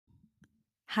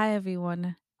Hi,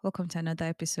 everyone. Welcome to another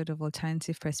episode of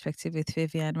Alternative Perspective with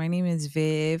Vivian. My name is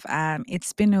Viv.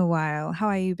 It's been a while. How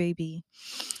are you, baby?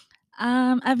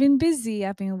 I've been busy.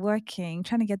 I've been working,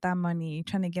 trying to get that money,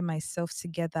 trying to get myself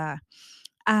together.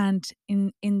 And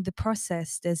in the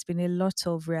process, there's been a lot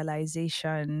of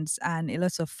realizations and a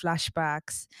lot of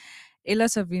flashbacks, a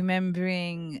lot of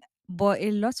remembering, but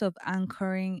a lot of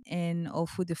anchoring in of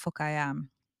who the fuck I am.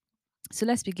 So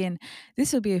let's begin.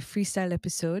 This will be a freestyle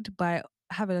episode, but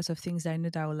I have a lot of things I know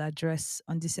that I will address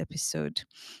on this episode.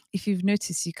 If you've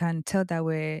noticed, you can tell that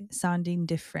we're sounding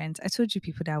different. I told you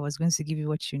people that I was going to give you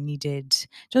what you needed.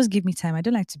 Just give me time. I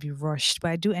don't like to be rushed,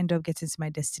 but I do end up getting to my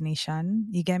destination.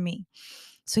 You get me?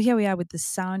 So here we are with the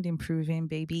sound improving,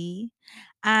 baby.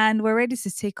 And we're ready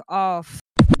to take off.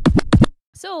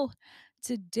 So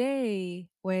today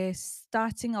we're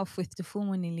starting off with the full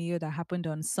moon in Leo that happened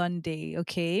on Sunday.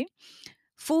 Okay.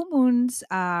 Full moons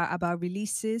are about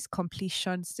releases,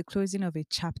 completions, the closing of a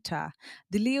chapter.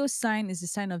 The Leo sign is the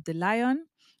sign of the lion.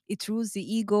 It rules the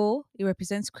ego. It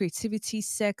represents creativity,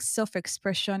 sex, self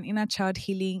expression, inner child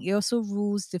healing. It also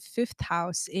rules the fifth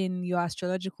house in your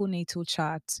astrological natal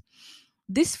chart.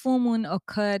 This full moon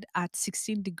occurred at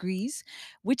 16 degrees,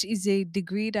 which is a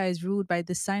degree that is ruled by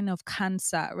the sign of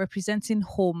Cancer, representing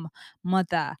home,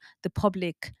 mother, the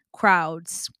public,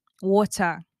 crowds,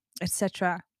 water,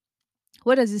 etc.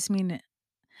 What does this mean?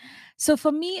 So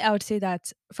for me, I would say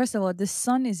that first of all, the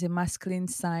sun is a masculine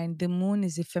sign, the moon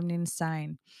is a feminine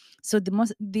sign. So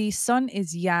the sun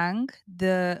is yang,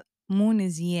 the moon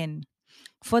is yin.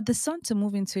 For the sun to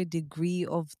move into a degree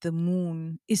of the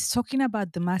moon is talking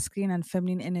about the masculine and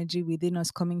feminine energy within us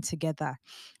coming together.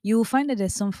 You will find that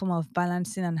there's some form of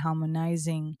balancing and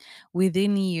harmonizing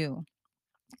within you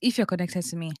if you're connected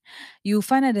to me, you'll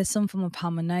find that there's some form of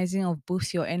harmonizing of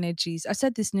both your energies. I've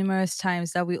said this numerous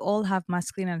times that we all have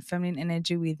masculine and feminine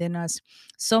energy within us.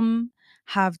 Some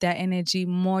have their energy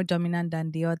more dominant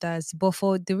than the others. But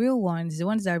for the real ones, the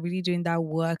ones that are really doing that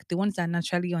work, the ones that are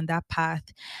naturally on that path,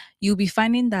 you'll be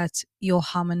finding that you're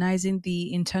harmonizing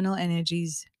the internal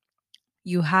energies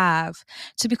you have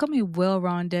to become a well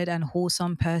rounded and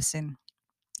wholesome person.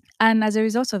 And as a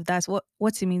result of that,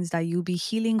 what it means that you'll be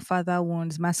healing father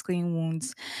wounds, masculine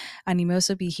wounds, and you may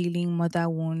also be healing mother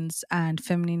wounds and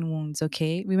feminine wounds.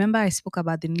 Okay. Remember, I spoke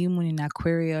about the new moon in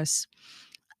Aquarius,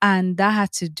 and that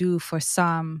had to do for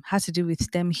some, had to do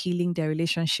with them healing their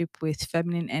relationship with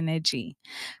feminine energy.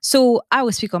 So I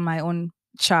will speak on my own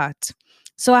chart.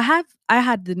 So I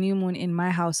had the new moon in my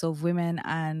house of women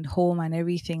and home and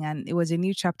everything, and it was a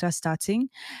new chapter starting.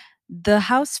 The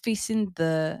house facing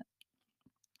the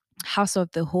house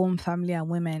of the home, family, and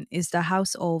women is the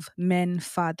house of men,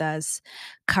 fathers,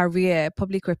 career,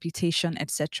 public reputation,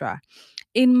 etc.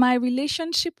 In my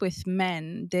relationship with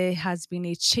men, there has been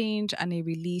a change and a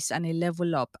release and a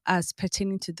level up as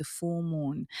pertaining to the full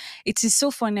moon. It is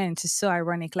so funny and it is so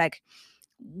ironic. Like,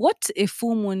 what a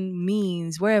full moon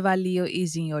means, wherever Leo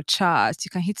is in your chart,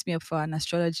 you can hit me up for an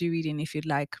astrology reading if you'd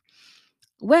like.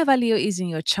 Wherever Leo is in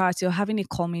your chart, you're having a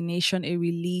culmination, a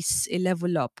release, a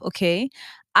level up. Okay.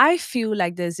 I feel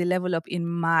like there's a level up in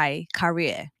my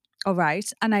career. All right.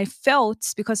 And I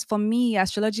felt because for me,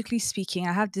 astrologically speaking,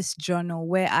 I have this journal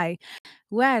where I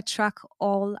track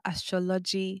all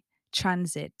astrology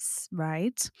transits,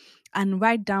 right? And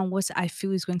write down what I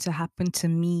feel is going to happen to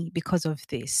me because of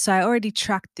this. So I already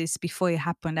tracked this before it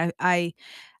happened. No,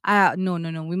 no,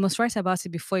 no. We must write about it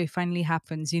before it finally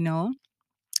happens, you know?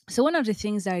 So one of the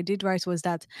things that I did write was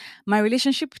that my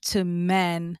relationship to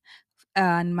men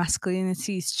and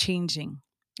masculinity is changing.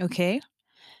 Okay.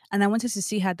 And I wanted to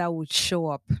see how that would show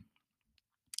up.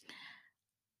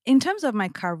 In terms of my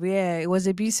career, it was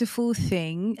a beautiful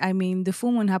thing. I mean, the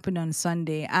full moon happened on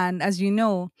Sunday. And as you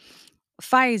know,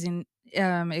 Fi is in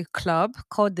a club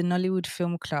called the Nollywood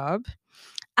Film Club.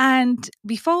 And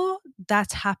before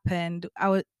that happened,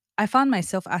 I found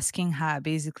myself asking her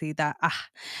basically that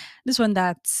this one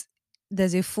that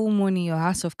there's a full moon in your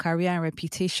house of career and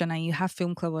reputation and you have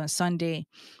film club on Sunday.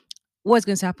 What's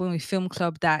going to happen with film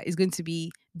club that is going to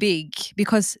be big?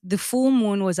 Because the full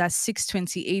moon was at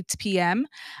 6:28 p.m.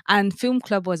 and film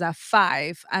club was at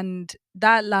 5, and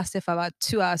that lasted for about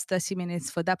 2 hours 30 minutes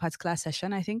for that particular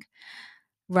session, I think.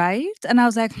 Right? And I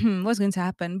was like, what's going to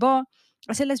happen? But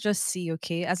I said, let's just see,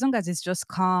 okay? As long as it's just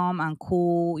calm and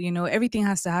cool, everything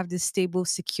has to have this stable,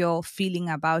 secure feeling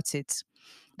about it.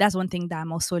 That's one thing that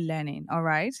I'm also learning. All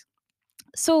right.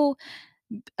 So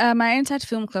I entered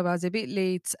Film Club. I was a bit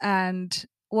late. And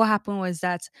what happened was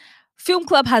that Film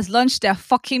Club has launched their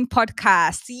fucking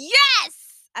podcast. Yes!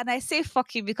 And I say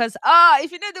fucking because,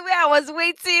 if you know the way I was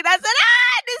waiting, I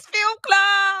said, this Film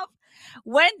Club.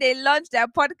 when they launch their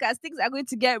podcast, things are going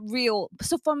to get real.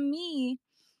 So for me,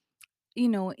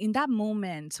 in that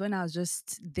moment when I was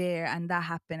just there and that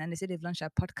happened and they said they've launched a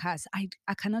podcast,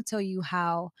 I cannot tell you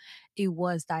how it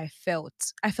was that I felt.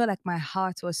 I felt like my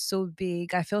heart was so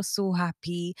big. I felt so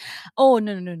happy. Oh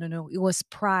no, no, no, no, no. It was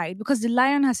pride because the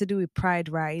lion has to do with pride,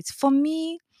 right? For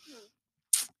me,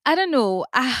 I don't know.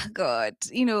 Ah God,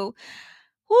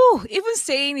 Ooh, even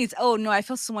saying it, oh no, I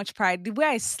felt so much pride. The way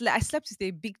I slept with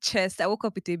a big chest. I woke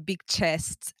up with a big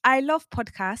chest. I love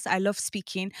podcasts. I love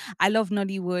speaking. I love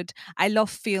Nollywood. I love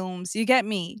films. You get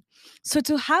me? So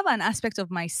to have an aspect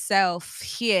of myself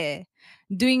here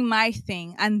doing my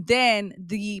thing and then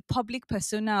the public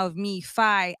persona of me,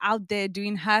 Fi, out there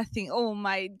doing her thing. Oh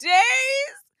my days.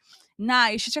 Nah,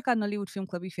 you should check out Nollywood Film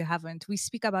Club if you haven't. We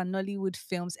speak about Nollywood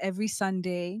films every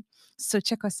Sunday. So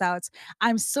check us out.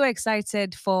 I'm so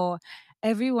excited for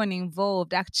everyone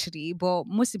involved, actually. But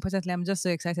most importantly, I'm just so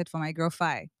excited for my girl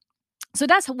Fi. So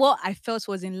that's what I felt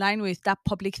was in line with that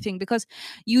public thing because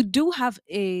you do have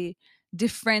a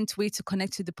different way to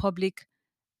connect to the public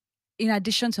in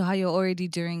addition to how you're already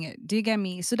doing it. Do you get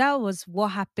me? So that was what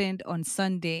happened on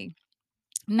Sunday.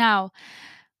 Now,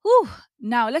 whew,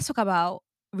 now let's talk about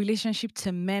relationship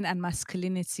to men and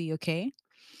masculinity, okay?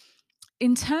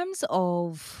 In terms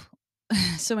of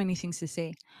so many things to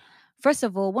say. First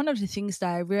of all, one of the things that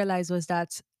I realized was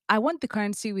that I want the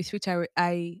currency with which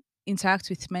I interact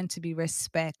with men to be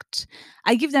respect.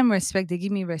 I give them respect, they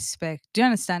give me respect. Do you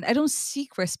understand? I don't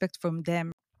seek respect from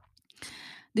them.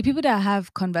 The people that I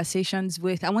have conversations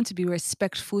with, I want to be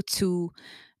respectful to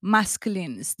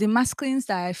masculines, the masculines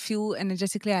that I feel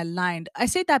energetically aligned. I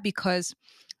say that because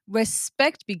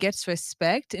respect begets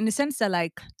respect in the sense that,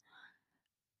 like,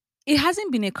 it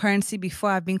hasn't been a currency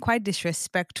before. I've been quite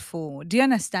disrespectful. Do you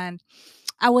understand?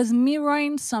 I was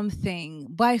mirroring something,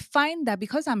 but I find that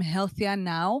because I'm healthier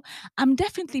now, I'm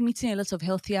definitely meeting a lot of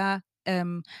healthier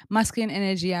masculine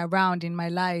energy around in my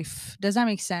life. Does that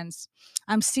make sense?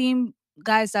 I'm seeing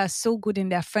guys that are so good in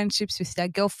their friendships with their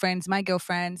girlfriends, my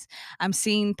girlfriends. I'm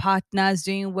seeing partners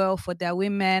doing well for their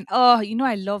women. Oh,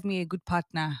 I love me a good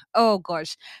partner. Oh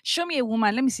gosh. Show me a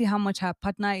woman. Let me see how much her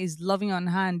partner is loving on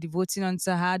her and devoting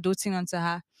onto her, doting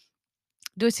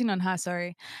on her,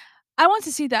 sorry. I want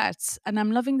to see that. And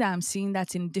I'm loving that I'm seeing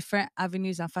that in different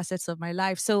avenues and facets of my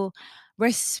life. So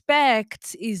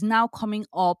respect is now coming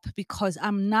up because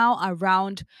I'm now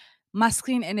around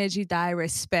masculine energy that I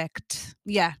respect.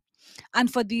 Yeah.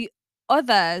 And for the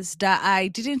others that I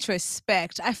didn't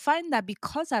respect, I find that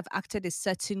because I've acted a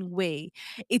certain way,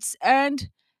 it's earned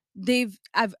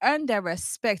I've earned their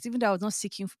respect even though I was not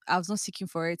seeking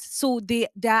for it. So they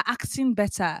are acting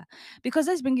better. Because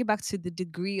let's bring it back to the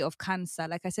degree of cancer.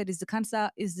 Like I said, is the cancer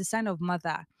is the sign of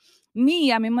mother.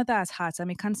 Me, I'm a mother at heart. I'm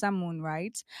a cancer moon,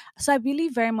 right? So I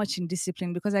believe very much in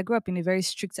discipline because I grew up in a very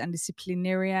strict and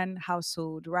disciplinarian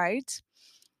household, right?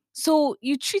 So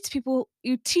you teach people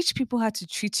how to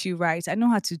treat you right. I know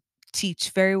how to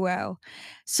teach very well.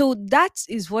 So that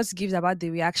is what gives about the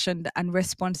reaction and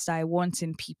response that I want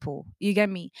in people. You get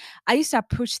me? I used to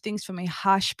approach things from a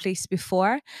harsh place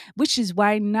before, which is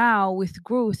why now with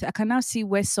growth, I can now see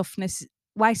why softness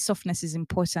is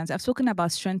important. I've spoken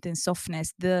about strength and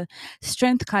softness. The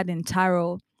strength card in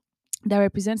tarot that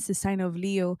represents the sign of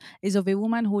Leo is of a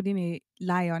woman holding a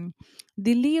lion.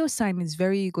 The Leo sign is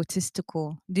very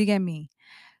egotistical. Do you get me?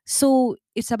 So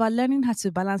it's about learning how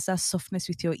to balance that softness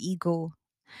with your ego.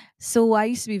 So I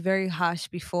used to be very harsh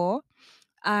before.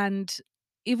 And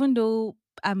even though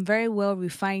I'm very well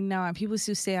refined now and people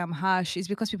still say I'm harsh, it's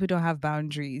because people don't have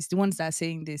boundaries, the ones that are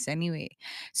saying this anyway.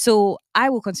 So I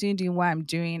will continue doing what I'm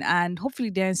doing and hopefully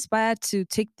they're inspired to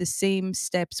take the same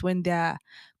steps when they're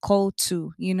called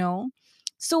to.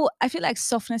 So I feel like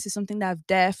softness is something that I've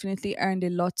definitely earned a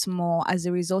lot more as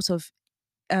a result of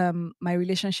my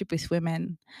relationship with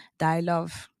women that I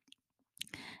love.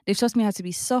 They've taught me how to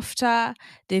be softer.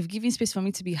 They've given space for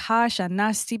me to be harsh and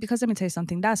nasty. Because let me tell you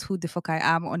something, that's who the fuck I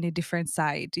am on a different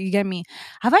side. You get me?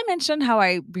 Have I mentioned how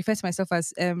I refer to myself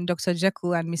as Dr.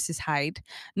 Jekyll and Mrs. Hyde?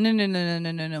 No, no, no, no,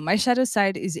 no, no, no. My shadow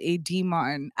side is a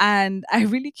demon, and I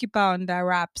really keep her under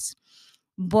wraps.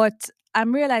 But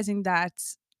I'm realizing that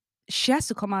she has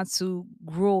to come out to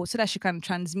grow so that she can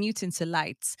transmute into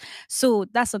light. So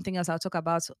that's something else I'll talk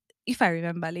about if I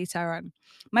remember later on.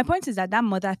 My point is that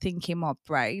mother thing came up,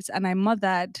 right? And I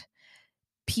mothered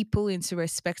people into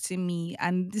respecting me.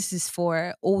 And this is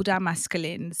for older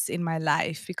masculines in my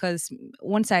life, because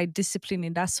once I discipline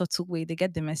in that subtle way, they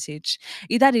get the message.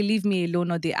 Either they leave me alone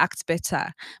or they act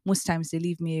better. Most times they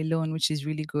leave me alone, which is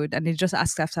really good. And they just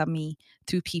ask after me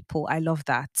through people. I love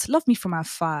that. Love me from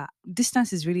afar.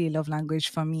 Distance is really a love language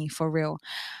for me, for real.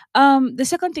 The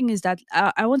second thing is that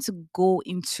I want to go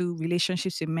into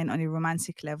relationships with men on a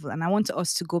romantic level, and I want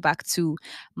us to go back to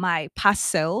my past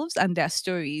selves and their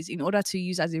stories in order to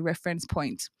use as a reference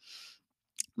point.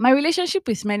 My relationship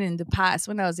with men in the past,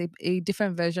 when I was a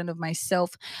different version of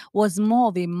myself, was more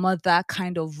of a mother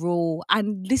kind of role.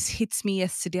 And this hits me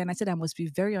yesterday. And I said I must be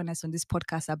very honest on this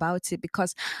podcast about it,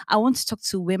 because I want to talk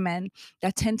to women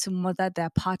that tend to mother their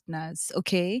partners.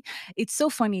 Okay. It's so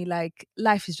funny. Like,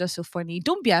 life is just so funny.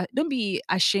 Don't be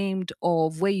ashamed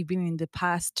of where you've been in the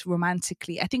past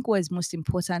romantically. I think what is most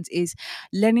important is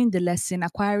learning the lesson,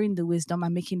 acquiring the wisdom,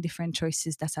 and making different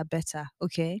choices that are better.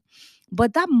 Okay.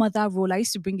 But that mother role, I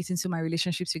used to bring it into my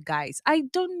relationships with guys. I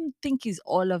don't think it's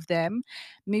all of them,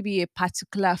 maybe a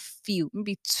particular few,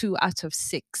 maybe 2 out of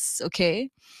 6. Okay.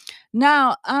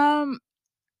 Now,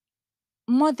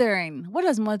 mothering. What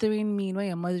does mothering mean when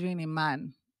you're mothering a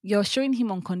man? You're showing him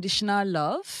unconditional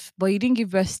love, but you didn't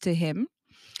give birth to him.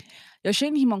 You're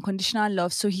showing him unconditional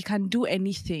love so he can do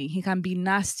anything. He can be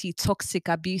nasty, toxic,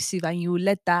 abusive, and you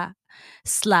let that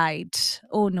slide.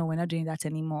 Oh no, we're not doing that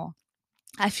anymore.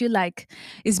 I feel like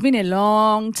it's been a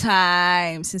long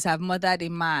time since I've mothered a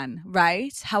man,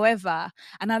 right? However,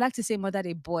 and I'd like to say mothered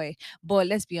a boy, but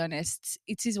let's be honest,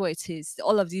 it is what it is.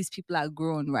 All of these people are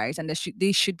grown, right? And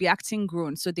they should be acting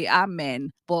grown. So they are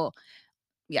men. But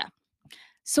yeah.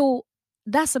 So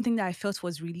that's something that I felt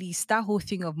was released, that whole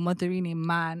thing of mothering a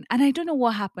man. And I don't know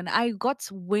what happened. I got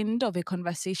wind of a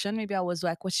conversation. Maybe I was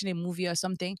like watching a movie or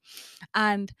something.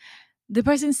 And the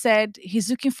person said he's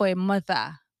looking for a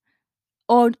mother,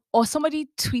 or somebody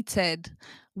tweeted,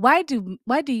 why do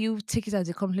you take it as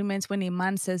a compliment when a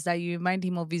man says that you remind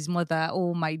him of his mother?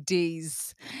 Oh my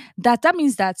days. That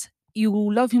means that you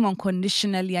will love him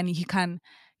unconditionally and he can,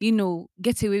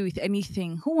 get away with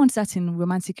anything. Who wants that in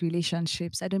romantic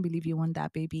relationships? I don't believe you want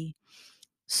that, baby.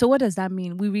 So what does that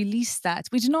mean? We release that.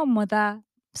 We do not mother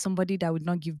somebody that would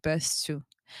not give birth to.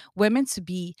 We're meant to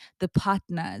be the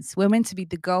partners. We're meant to be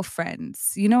the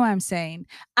girlfriends. You know what I'm saying?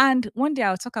 And one day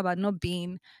I'll talk about not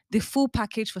being the full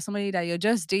package for somebody that you're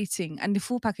just dating, and the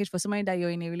full package for somebody that you're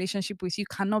in a relationship with. You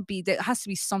cannot be. There has to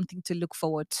be something to look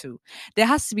forward to. There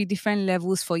has to be different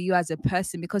levels for you as a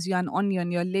person, because you're an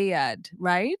onion, you're layered,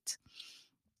 right?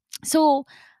 So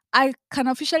I can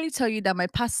officially tell you that my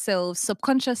past self,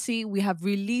 subconsciously, we have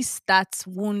released that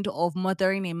wound of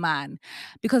mothering a man.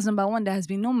 Because number one, there has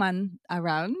been no man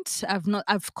around.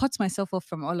 I've cut myself off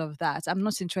from all of that. I'm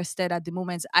not interested at the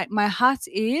moment. My heart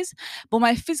is, but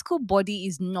my physical body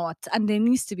is not. And there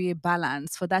needs to be a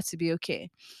balance for that to be okay.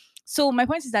 So my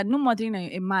point is that no mothering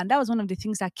a man, that was one of the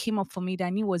things that came up for me that I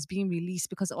knew was being released,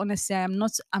 because honestly, I'm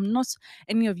not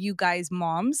any of you guys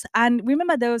moms. And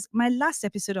remember, there was my last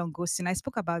episode on ghosting. I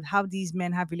spoke about how these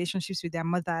men have relationships with their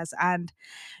mothers, and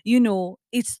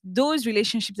it's those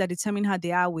relationships that determine how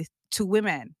they are with two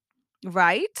women.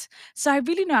 Right. So I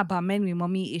really know about men with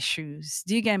mommy issues.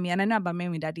 Do you get me? And I know about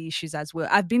men with daddy issues as well.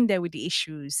 I've been there with the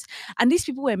issues. And these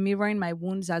people were mirroring my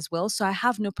wounds as well. So I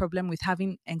have no problem with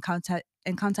having encountered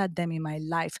them in my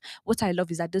life. What I love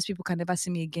is that those people can never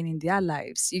see me again in their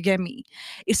lives. You get me?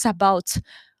 It's about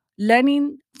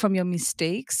learning from your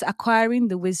mistakes, acquiring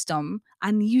the wisdom,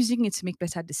 and using it to make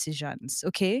better decisions.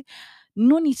 Okay.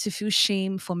 No need to feel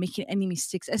shame for making any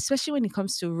mistakes, especially when it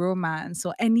comes to romance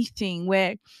or anything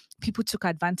where people took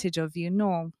advantage of you.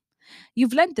 No,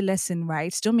 you've learned the lesson,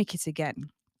 right? Don't make it again.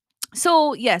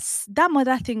 So yes, that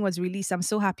mother thing was released. I'm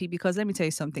so happy, because let me tell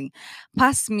you something.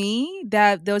 Past me,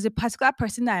 there was a particular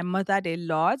person that I mothered a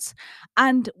lot,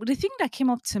 and the thing that came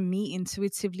up to me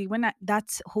intuitively when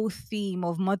that whole theme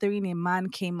of mothering a man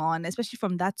came on, especially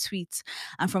from that tweet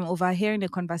and from overhearing the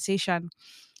conversation,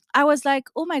 I was like,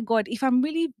 oh my god, if I'm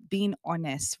really being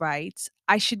honest, right,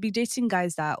 I should be dating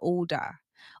guys that are older.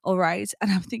 All right. And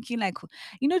I'm thinking, like,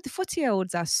 the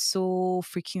 40-year-olds are so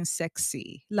freaking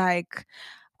sexy. Like,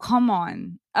 come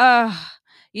on.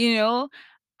 You know?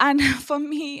 And for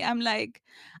me, I'm like,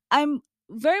 I'm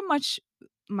very much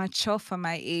mature for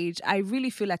my age. I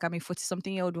really feel like I'm a 40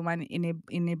 something year old woman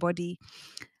in a body.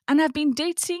 And I've been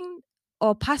dating,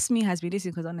 or past me has been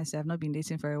dating, because honestly, I've not been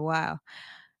dating for a while.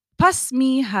 past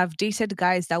me have dated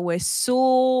guys that were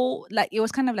so like it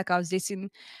was kind of like I was dating.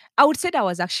 I would say that I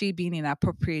was actually being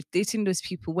inappropriate dating those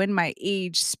people when my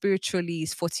age spiritually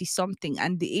is 40 something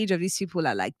and the age of these people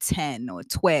are like 10 or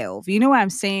 12. You know what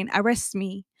I'm saying? Arrest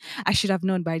me. I should have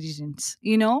known, but I didn't.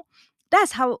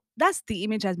 That's the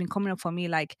image has been coming up for me.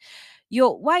 Like, yo,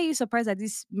 why are you surprised that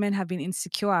these men have been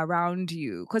insecure around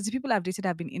you? Because the people I've dated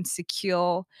have been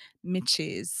insecure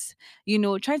Mitches,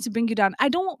 trying to bring you down. I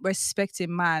don't respect a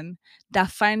man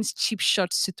that finds cheap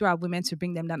shots to throw at women to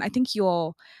bring them down. I think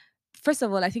first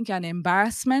of all, I think you're an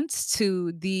embarrassment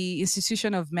to the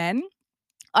institution of men,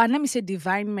 and let me say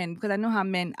divine men, because I know how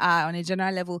men are on a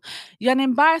general level. You're an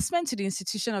embarrassment to the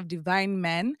institution of divine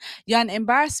men. You're an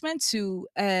embarrassment to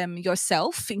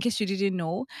yourself, in case you didn't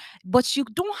know. But you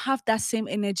don't have that same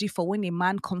energy for when a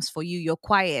man comes for you. You're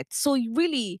quiet. So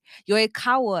really, you're a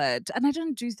coward. And I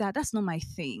don't do that. That's not my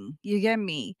thing. You get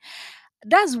me?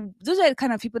 Those are the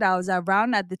kind of people that I was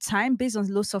around at the time based on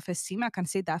low self-esteem. I can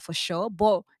say that for sure.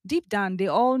 But deep down, they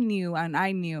all knew and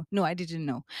I knew. No, I didn't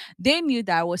know. They knew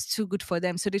that I was too good for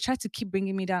them. So they tried to keep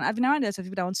bringing me down. I've been around lots of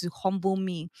people that want to humble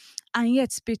me. And yet,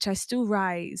 bitch, I still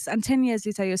rise. And 10 years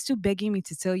later, you're still begging me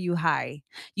to tell you hi.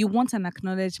 You want an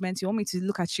acknowledgement. You want me to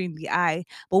look at you in the eye.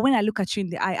 But when I look at you in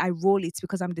the eye, I roll it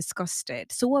because I'm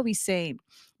disgusted. So what are we saying?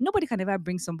 Nobody can ever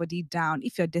bring somebody down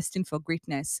if you're destined for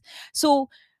greatness. So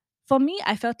for me,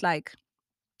 I felt like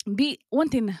be one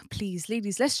thing, please,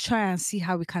 ladies, let's try and see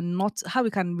how we can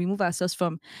remove ourselves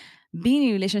from being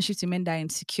in relationships to men that are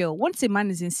insecure. Once a man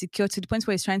is insecure to the point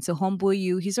where he's trying to humble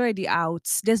you, he's already out.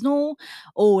 There's no,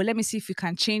 oh, let me see if you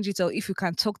can change it or if you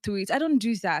can talk through it. I don't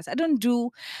do that. I don't do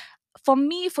For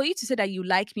me, for you to say that you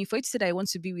like me, for you to say that you want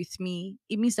to be with me,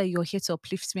 it means that you're here to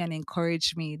uplift me and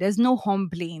encourage me. There's no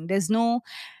humbling. There's no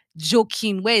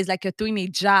joking where it's like you're throwing a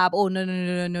jab. Oh no, no,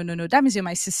 no, no, no, no, no. That means you're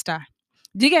my sister.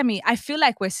 Do you get me? I feel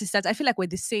like we're sisters. I feel like we're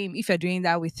the same if you're doing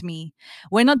that with me.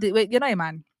 You're not a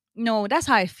man. No, that's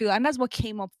how I feel. And that's what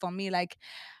came up for me. Like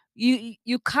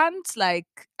you can't like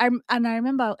I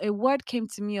remember a word came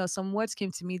to me or some words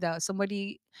came to me that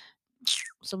somebody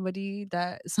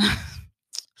that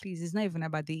please, it's not even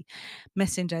about the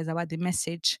messenger, it's about the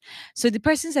message. So the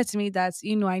person said to me that,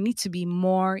 I need to be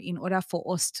more in order for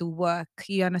us to work.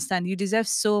 You understand? You deserve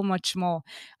so much more.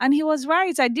 And he was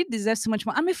right. I did deserve so much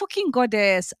more. I'm a fucking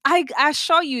goddess. I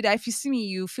assure you that if you see me,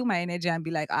 you feel my energy and be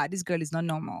like, this girl is not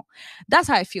normal. That's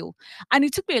how I feel. And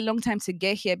it took me a long time to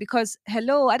get here because,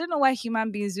 hello, I don't know why human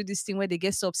beings do this thing where they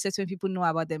get so upset when people know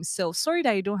about themselves. Sorry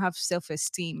that you don't have self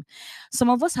esteem.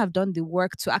 Some of us have done the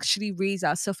work to actually raise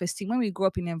our self-esteem when we grew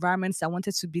up in environments that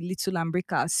wanted to belittle and break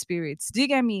our spirits. Do you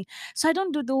get me? So I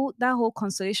don't do that whole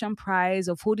consolation prize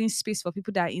of holding space for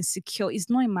people that are insecure. It's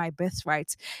not in my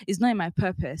birthright. It's not in my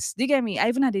purpose. Do you get me? I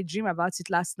even had a dream about it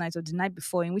last night or the night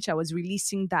before in which I was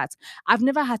releasing that. I've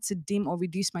never had to dim or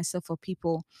reduce myself for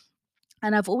people.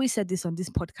 And I've always said this on this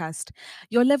podcast,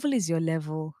 your level is your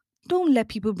level. Don't let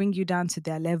people bring you down to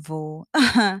their level.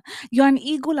 You're an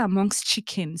eagle amongst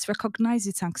chickens. Recognize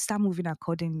it and start moving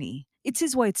accordingly. It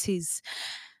is what it is.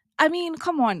 I mean,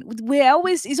 come on.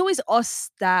 It's always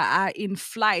us that are in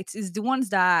flight. It's the ones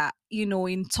that are,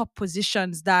 in top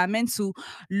positions that are meant to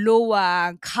lower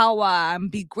and cower and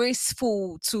be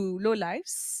graceful to low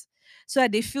lives so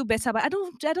that they feel better. But I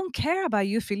don't care about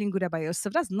you feeling good about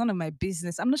yourself. That's none of my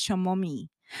business. I'm not your mommy.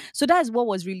 So that's what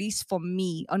was released for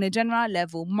me on a general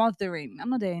level. Mothering. I'm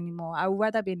not there anymore. I would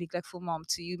rather be a neglectful mom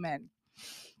to you men.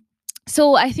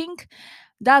 So I think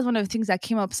that's one of the things that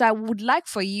came up. So I would like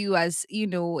for you, as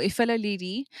a fellow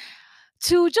lady,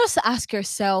 to just ask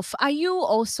yourself, are you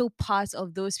also part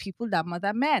of those people that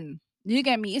mother men? Do you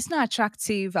get me? It's not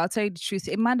attractive. I'll tell you the truth.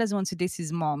 A man doesn't want to date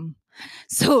his mom.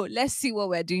 So let's see what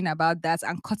we're doing about that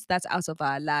and cut that out of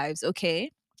our lives.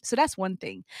 Okay. So that's one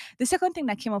thing. The second thing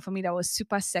that came up for me that was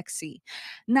super sexy.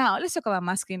 Now, let's talk about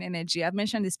masculine energy. I've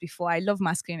mentioned this before. I love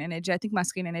masculine energy. I think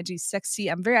masculine energy is sexy.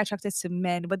 I'm very attracted to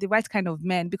men, but the right kind of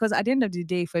men. Because at the end of the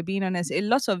day, if we're being honest, a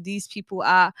lot of these people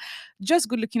are just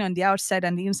good looking on the outside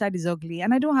and the inside is ugly.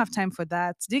 And I don't have time for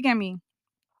that. Do you get me?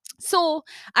 So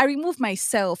I remove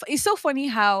myself. It's so funny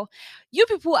how you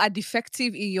people are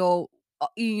defective in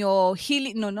your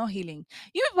healing. No, not healing.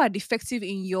 You people are defective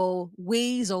in your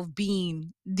ways of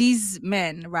being these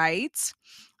men, right?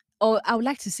 Or I would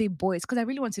like to say boys because I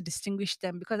really want to distinguish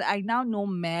them because I now know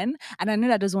men and I know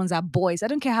that those ones are boys. I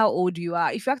don't care how old you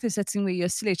are. If you act a certain way, you're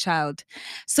still a child.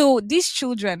 So these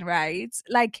children, right?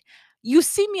 Like You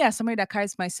see me as somebody that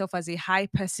carries myself as a high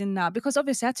person now, because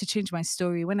obviously I had to change my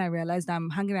story when I realized I'm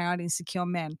hanging around insecure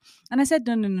men. And I said,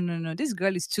 no, no, no, no, no. This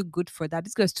girl is too good for that.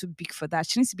 This girl is too big for that.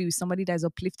 She needs to be with somebody that is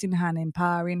uplifting her and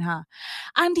empowering her.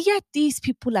 And yet these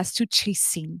people are still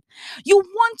chasing. You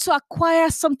want to acquire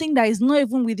something that is not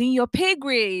even within your pay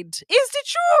grade. It's the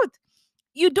truth.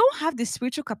 You don't have the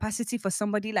spiritual capacity for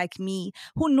somebody like me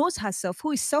who knows herself,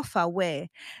 who is self-aware.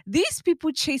 These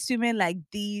people chase women like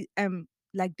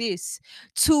this.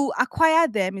 To acquire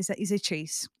them is a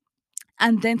chase.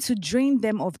 And then to drain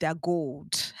them of their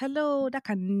gold. Hello, that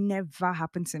can never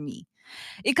happen to me.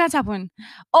 It can't happen.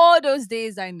 All those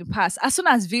days are in the past. As soon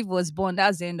as Viv was born,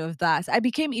 that's the end of that. I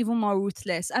became even more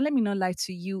ruthless. And let me not lie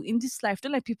to you. In this life,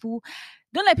 don't let people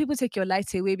take your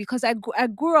light away, because I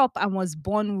grew up and was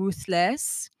born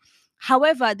ruthless.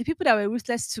 However, the people that were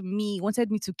ruthless to me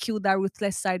wanted me to kill that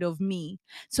ruthless side of me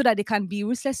so that they can be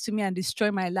ruthless to me and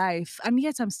destroy my life. And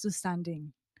yet I'm still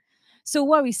standing. So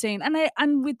what are we saying?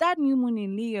 And with that new moon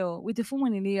in Leo, with the full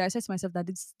moon in Leo, I said to myself that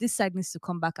this side needs to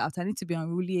come back out. I need to be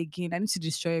unruly again. I need to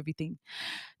destroy everything.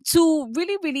 To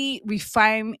really, really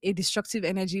refine a destructive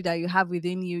energy that you have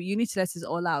within you, you need to let it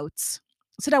all out.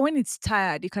 So that when it's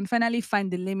tired, you can finally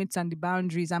find the limits and the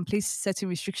boundaries and place certain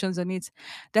restrictions on it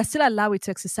that still allow it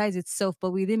to exercise itself, but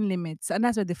within limits. And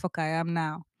that's where the fuck I am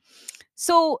now.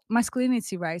 So,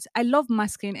 masculinity, right? I love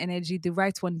masculine energy, the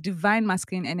right one, divine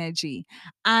masculine energy.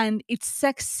 And it's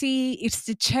sexy, it's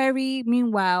the cherry.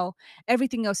 Meanwhile,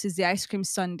 everything else is the ice cream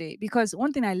sundae. Because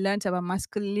one thing I learned about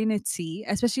masculinity,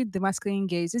 especially the masculine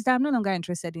gaze, is that I'm no longer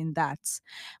interested in that.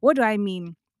 What do I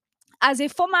mean? As a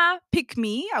former pick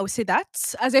me, I would say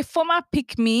that. As a former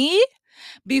pick me,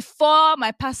 before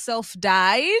my past self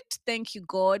died, thank you,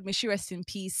 God, may she rest in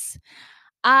peace.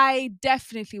 I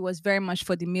definitely was very much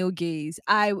for the male gaze.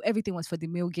 I Everything was for the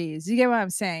male gaze. You get what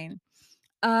I'm saying?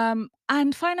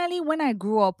 And finally, when I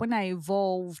grew up, when I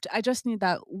evolved, I just knew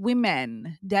that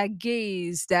women, their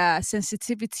gaze, their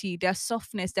sensitivity, their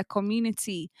softness, their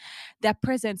community, their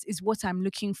presence is what I'm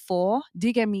looking for. Do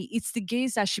you get me? It's the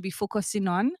gaze I should be focusing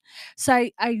on. So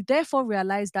I therefore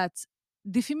realized that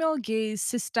the female gaze,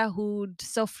 sisterhood,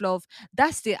 self love,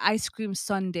 that's the ice cream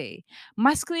sundae.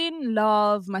 Masculine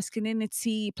love,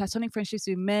 masculinity, platonic friendships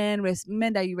with men,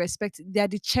 men that you respect, they're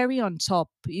the cherry on top.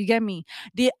 You get me?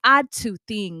 They add to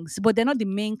things, but they're not the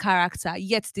main character,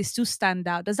 yet they still stand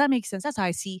out. Does that make sense? That's how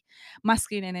I see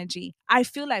masculine energy. I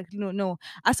feel like, no, no.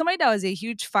 As somebody that was a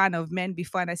huge fan of men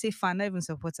before, and I say fan, not even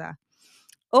supporter.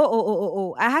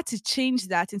 I had to change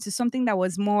that into something that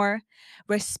was more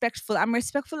respectful. I'm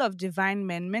respectful of divine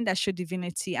men, men that show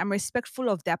divinity. I'm respectful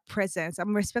of their presence.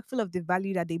 I'm respectful of the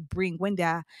value that they bring when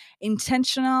they're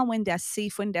intentional, when they're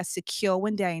safe, when they're secure,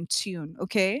 when they're in tune.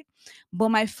 Okay. But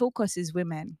my focus is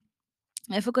women.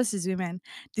 My focus is women,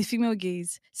 the female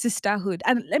gaze, sisterhood.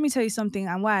 And let me tell you something,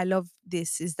 and why I love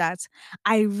this is that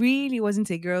I really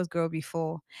wasn't a girl's girl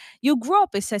before. You grow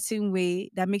up a certain way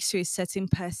that makes you a certain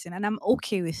person, and I'm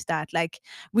okay with that. Like,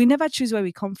 we never choose where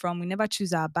we come from, we never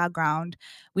choose our background,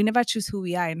 we never choose who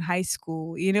we are in high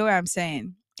school. You know what I'm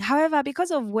saying? However,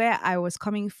 because of where I was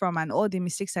coming from and all the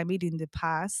mistakes I made in the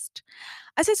past,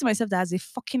 I said to myself that as a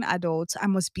fucking adult, I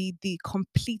must be the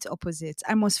complete opposite.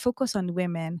 I must focus on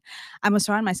women. I must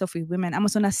surround myself with women. I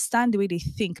must understand the way they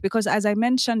think. Because as I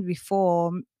mentioned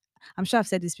before, I'm sure I've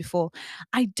said this before,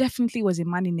 I definitely was a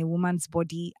man in a woman's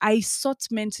body. I sought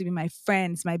men to be my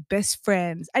friends, my best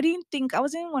friends. I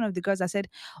wasn't one of the girls that said,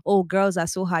 oh, girls are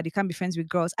so hard. You can't be friends with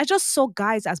girls. I just saw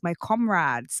guys as my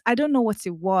comrades. I don't know what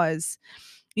it was.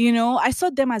 I saw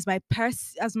them as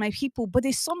as my people, but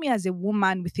they saw me as a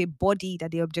woman with a body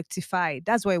that they objectified.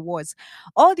 That's what it was.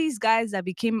 All these guys that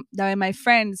were my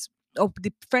friends, or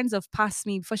the friends of past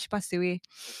me before she passed away.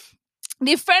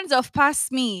 The friends of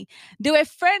past me, they were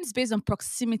friends based on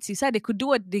proximity, so they could do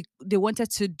what they wanted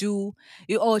to do,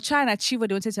 or try and achieve what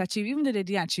they wanted to achieve, even though they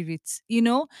didn't achieve it.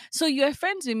 So you're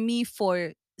friends with me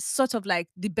for sort of like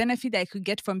the benefit that I could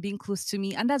get from being close to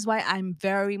me. And that's why I'm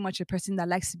very much a person that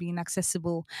likes to be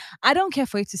inaccessible. I don't care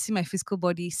for you to see my physical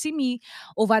body. See me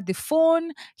over the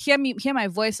phone, hear my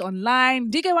voice online.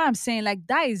 Do you get what I'm saying? Like,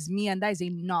 that is me, and that is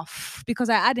enough,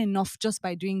 because I add enough just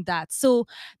by doing that. So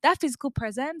that physical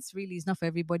presence really is not for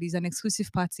everybody. It's an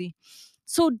exclusive party.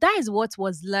 So that is what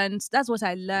was learned. That's what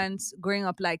I learned growing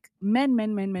up, like men,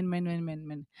 men, men, men, men, men, men,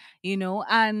 men,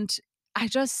 and I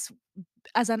just,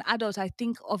 as an adult, I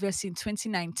think obviously in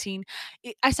 2019,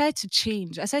 I started to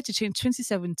change. I started to change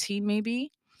 2017,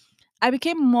 maybe. I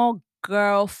became more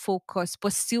girl focused,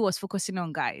 but still was focusing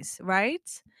on guys, right?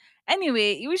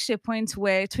 Anyway, it reached a point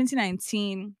where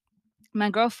 2019, my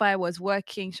girlfriend was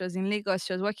working. She was in Lagos.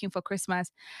 She was working for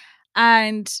Christmas.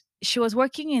 And she was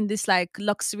working in this like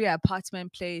luxury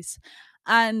apartment place,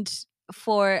 and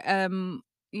for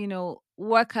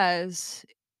workers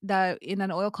that in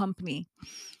an oil company.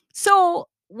 So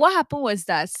what happened was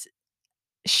that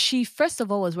she first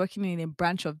of all was working in a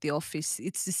branch of the office.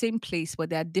 It's the same place, but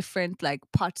there are different like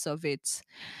parts of it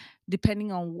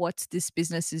depending on what this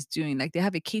business is doing. Like they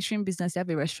have a catering business, they have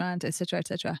a restaurant, etc.,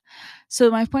 etc. So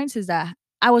my point is that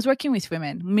I was working with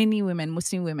women, many women,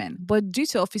 Muslim women, but due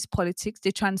to office politics,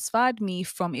 they transferred me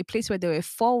from a place where there were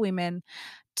four women,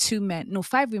 two men, no,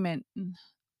 five women,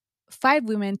 five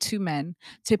women, two men,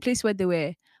 to a place where there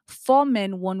were four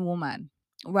men, one woman,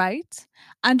 right?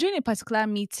 And during a particular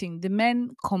meeting, the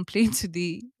men complained to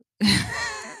the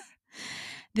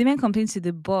the men complained to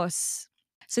the boss.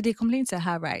 So they complained to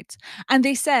her, right? And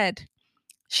they said,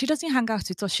 she doesn't hang out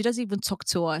with us. She doesn't even talk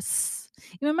to us.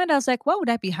 In my mind, I was like, why would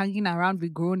I be hanging around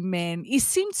with grown men? It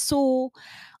seemed so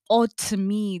odd to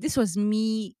me. This was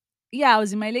me. Yeah, I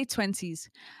was in my late 20s.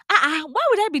 Why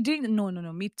would I be doing No, no,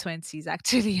 no, mid 20s.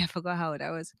 Actually, I forgot how old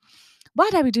I was. Why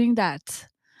would I be doing that?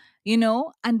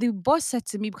 And the boss said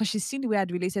to me, because she's seen the way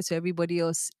I'd related to everybody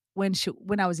else when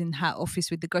I was in her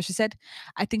office with the girl, she said,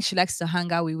 I think she likes to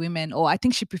hang out with women, or I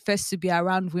think she prefers to be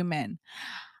around women.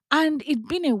 And it's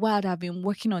been a while that I've been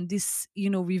working on this,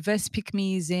 reverse pick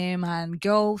meism and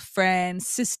girlfriend,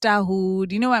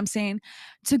 sisterhood, you know what I'm saying?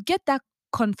 To get that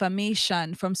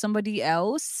confirmation from somebody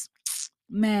else,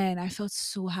 man, I felt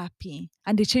so happy.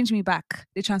 And they changed me back.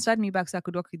 They transferred me back so I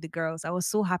could work with the girls. I was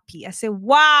so happy. I said,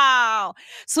 wow.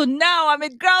 So now I'm a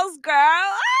girl's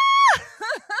girl.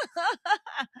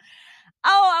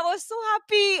 Oh, I was so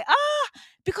happy.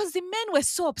 Because the men were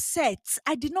so upset.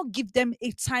 I did not give them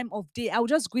a time of day. I would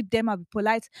just greet them, I'll be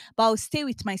polite, but I'll stay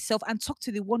with myself and talk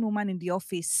to the one woman in the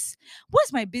office.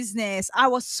 What's my business? I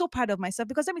was so proud of myself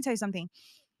because let me tell you something.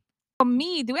 For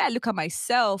me, the way I look at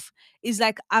myself is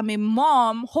like I'm a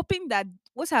mom hoping that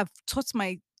what I've taught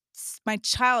my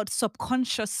child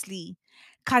subconsciously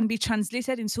can be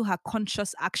translated into her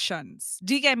conscious actions.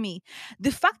 Do you get me?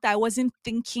 The fact that I wasn't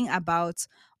thinking about,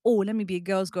 oh, let me be a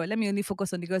girl's girl, let me only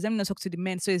focus on the girls, let me not talk to the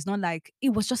men. So it's not like it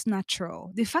was just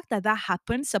natural. The fact that that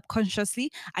happened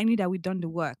subconsciously, I knew that we'd done the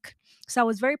work. So I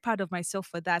was very proud of myself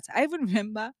for that. I even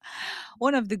remember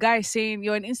one of the guys saying,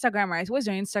 you're on Instagram, right? What's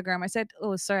your Instagram? I said,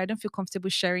 oh, sorry, I don't feel comfortable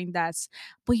sharing that.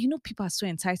 But people are so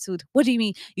entitled. What do you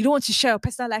mean? You don't want to share your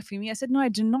personal life with me? I said, no, I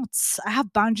do not. I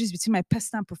have boundaries between my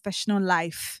personal and professional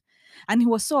life. And he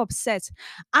was so upset.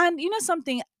 And you know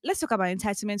something? Let's talk about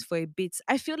entitlement for a bit.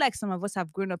 I feel like some of us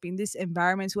have grown up in this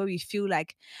environment where we feel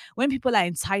like when people are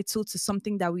entitled to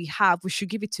something that we have, we should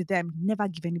give it to them. Never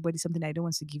give anybody something I don't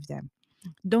want to give them.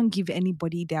 Don't give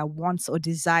anybody their wants or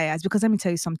desires, because let me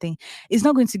tell you something, it's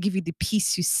not going to give you the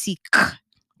peace you seek.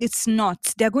 It's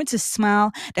not. They're going to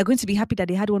smile. They're going to be happy that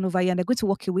they had one over you, and they're going to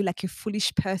walk away like a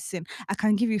foolish person. I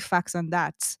can give you facts on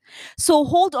that. So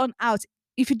hold on out.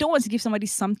 If you don't want to give somebody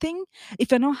something,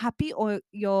 if you're not happy, or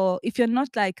if you're not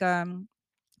like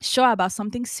sure about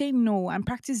something, say no and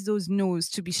practice those no's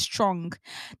to be strong.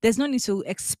 There's no need to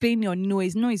explain your no.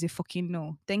 Is no is a fucking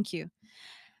no. Thank you.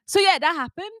 So yeah, that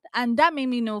happened, and that made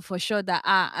me know for sure that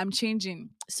I'm changing.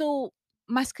 So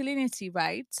masculinity,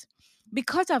 right?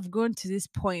 Because I've grown to this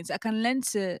point, I can learn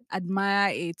to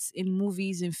admire it in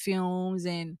movies and films,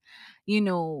 and you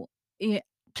know, eh,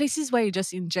 places where you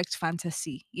just inject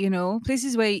fantasy.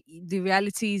 Places where the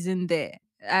reality is in there.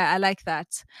 I like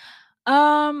that.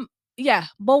 Um. Yeah,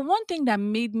 but one thing that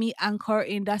made me anchor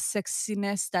in that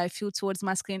sexiness that I feel towards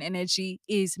masculine energy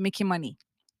is making money.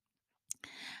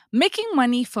 Making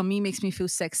money for me makes me feel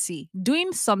sexy.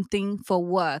 Doing something for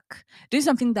work, doing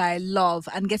something that I love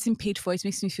and getting paid for it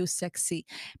makes me feel sexy.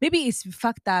 Maybe it's the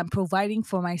fact that I'm providing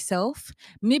for myself.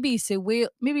 Maybe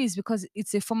it's because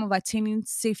it's a form of attaining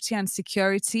safety and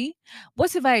security.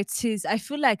 Whatever it is, I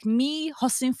feel like me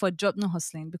hustling for job, not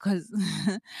hustling, because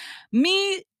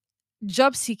me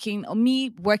job seeking or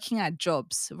me working at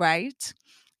jobs, right?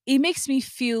 It makes me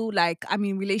feel like I'm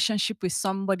in relationship with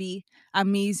somebody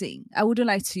amazing. I wouldn't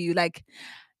lie to you. Like,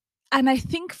 and I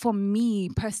think for me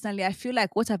personally, I feel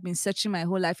like what I've been searching my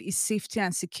whole life is safety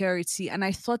and security. And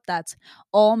I thought that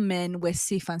all men were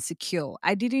safe and secure.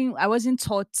 I wasn't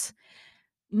taught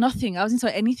nothing. I wasn't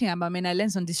taught anything about men. I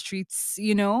learned on the streets.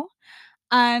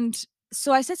 And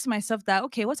so I said to myself that,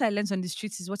 okay, what I learned on the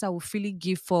streets is what I will freely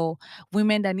give for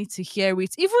women that need to hear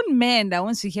it, even men that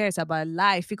want to hear it about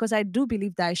life, because I do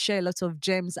believe that I share a lot of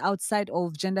gems outside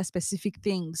of gender specific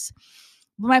things.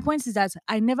 But my point is that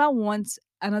I never want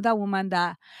another woman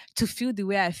that to feel the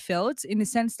way I felt, in the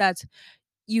sense that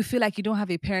you feel like you don't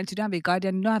have a parent, you don't have a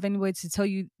guardian, you don't have anybody to tell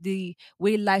you the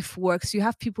way life works. You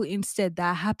have people instead that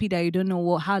are happy that you don't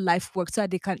know how life works, so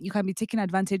that you can be taken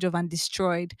advantage of and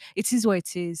destroyed. It is what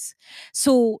it is.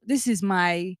 So this is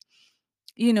my,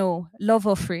 love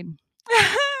offering.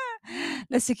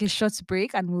 Let's take a short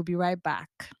break and we'll be right back.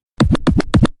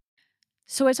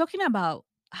 So we're talking about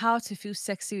how to feel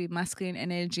sexy with masculine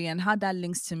energy and how that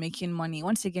links to making money.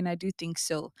 Once again, I do think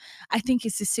so. I think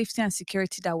it's the safety and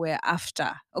security that we're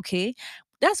after. Okay.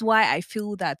 That's why I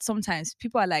feel that sometimes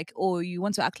people are like, oh, you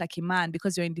want to act like a man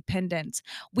because you're independent.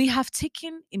 We have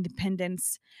taken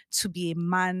independence to be a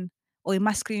man or a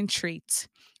masculine trait,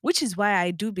 which is why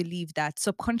I do believe that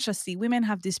subconsciously women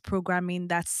have this programming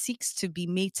that seeks to be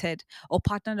mated or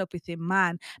partnered up with a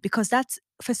man because that's,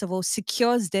 first of all,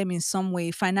 secures them in some way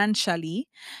financially.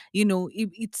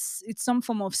 It's some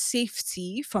form of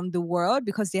safety from the world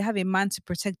because they have a man to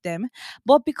protect them.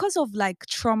 But because of like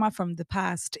trauma from the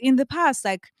past, in the past,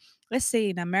 like let's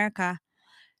say in America,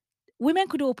 women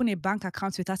couldn't open a bank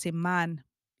account without a man.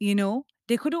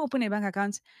 They couldn't open a bank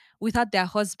account without their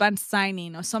husband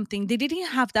signing or something. They didn't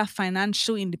have that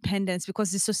financial independence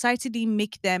because the society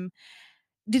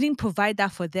didn't provide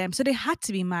that for them. So they had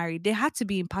to be married. They had to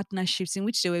be in partnerships in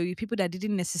which they were with people that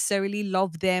didn't necessarily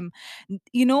love them,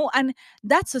 and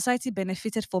that society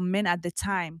benefited for men at the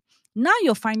time. Now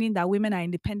you're finding that women are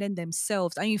independent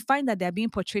themselves and you find that they're being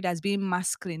portrayed as being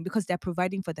masculine because they're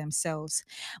providing for themselves.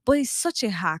 But it's such a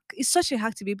hack. It's such a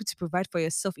hack to be able to provide for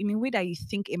yourself in a way that you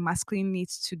think a masculine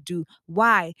needs to do.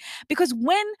 Why? Because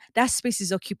when that space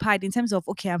is occupied in terms of,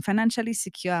 okay, I'm financially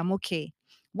secure, I'm okay,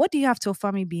 what do you have to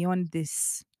offer me beyond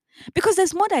this? Because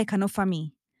there's more that you can offer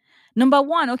me. Number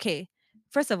one, okay,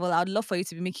 first of all, I'd love for you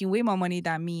to be making way more money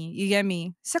than me. You get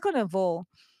me? Second of all,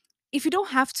 if you don't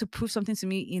have to prove something to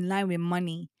me in line with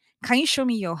money, can you show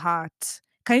me your heart?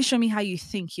 Can you show me how you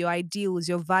think, your ideals,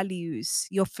 your values,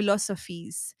 your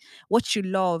philosophies, what you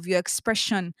love, your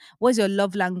expression? What's your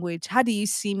love language? How do you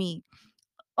see me?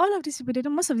 All of these people, they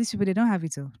don't, most of these people, they don't have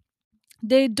it all.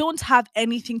 They don't have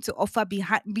anything to offer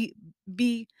behind,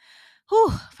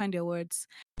 whew, find your words.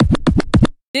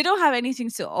 They don't have anything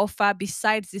to offer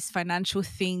besides this financial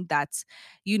thing that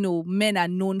men are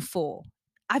known for.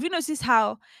 Have you noticed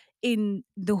how in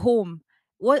the home,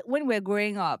 when we're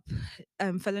growing up,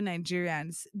 fellow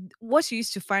Nigerians, what you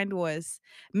used to find was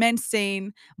men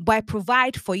saying, "But I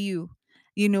provide for you,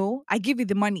 I give you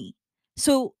the money."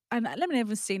 So, and let me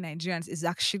even say Nigerians is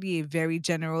actually a very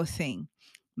general thing.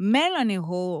 Men on a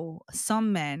whole,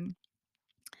 some men,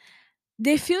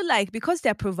 they feel like because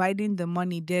they're providing the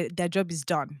money, their job is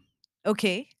done.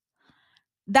 Okay,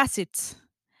 that's it.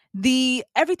 The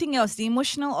everything else, the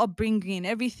emotional upbringing,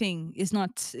 everything is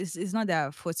not their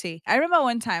forte. I remember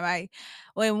one time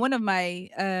when one of my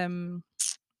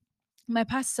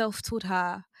past self told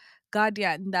her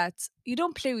guardian that you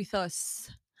don't play with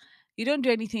us, you don't do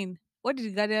anything. What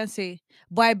did the guardian say?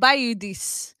 But I buy you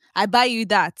this, I buy you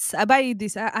that, I buy you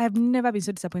this. I have never been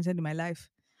so disappointed in my life.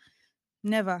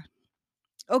 Never.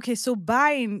 Okay, so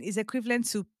buying is equivalent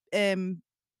to um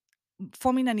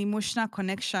forming an emotional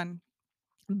connection.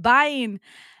 Buying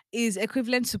is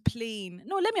equivalent to playing.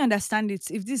 No, let me understand it.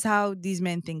 If this is how these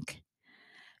men think,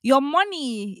 your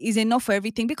money is enough for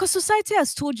everything because society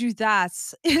has told you that.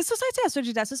 Society has told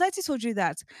you that. Society told you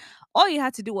that. All you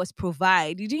had to do was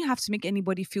provide. You didn't have to make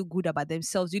anybody feel good about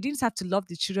themselves. You didn't have to love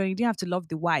the children. You didn't have to love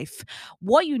the wife.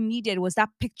 What you needed was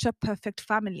that picture perfect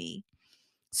family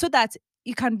so that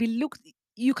you can be looked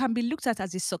you can be looked at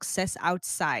as a success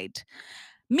outside.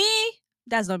 Me,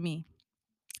 that's not me.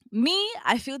 Me,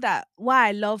 I feel that why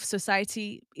I love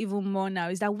society even more now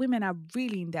is that women are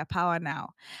really in their power now.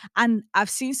 And I've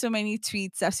seen so many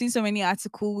tweets, I've seen so many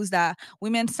articles that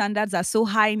women's standards are so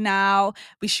high now.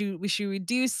 We should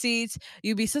reduce it.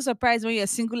 You'll be so surprised when you're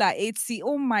single at 80.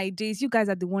 Oh my days, you guys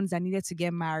are the ones that needed to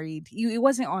get married. It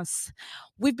wasn't us.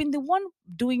 We've been the one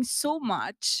doing so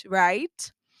much,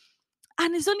 right?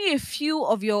 And it's only a few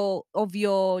of your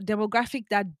demographic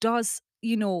that does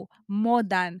more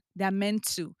than they're meant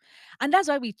to. And that's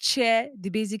why we cheer the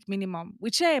basic minimum.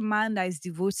 We cheer a man that is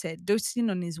devoted,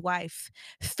 doting on his wife,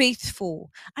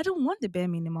 faithful. I don't want the bare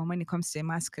minimum when it comes to a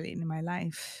masculine in my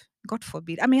life. God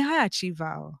forbid. I'm a high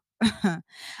achiever.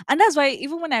 And that's why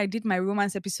even when I did my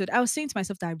romance episode, I was saying to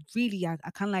myself that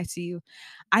I can't lie to you,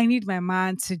 I need my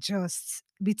man to just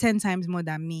be 10 times more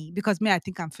than me because me, I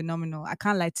think I'm phenomenal. I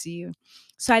can't lie to you.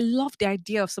 So I love the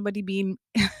idea of somebody being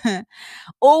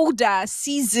older,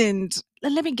 seasoned.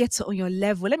 Let me get to on your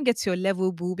level. Let me get to your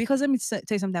level, boo. Because let me tell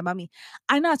you something about me.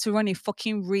 I know how to run a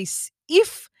fucking race.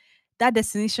 If that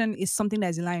destination is something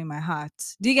that's in line with my heart.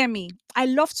 Do you get me? I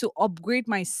love to upgrade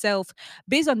myself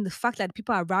based on the fact that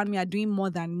people around me are doing more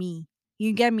than me.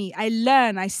 You get me? I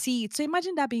learn, I see it. So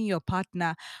imagine that being your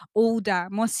partner, older,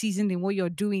 more seasoned in what you're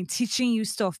doing, teaching you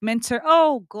stuff, mentor.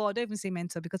 Oh God, don't even say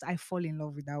mentor because I fall in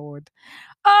love with that word.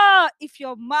 Oh, if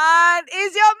your man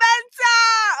is your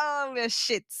mentor. Oh, well,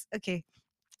 shit. Okay.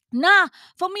 Nah,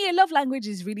 for me, a love language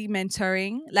is really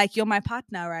mentoring. Like you're my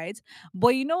partner, right?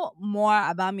 But you know more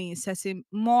about me in certain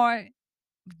more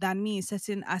than me in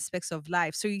certain aspects of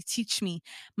life. So you teach me.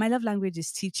 My love language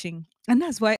is teaching. And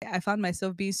that's why I found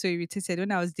myself being so irritated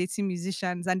when I was dating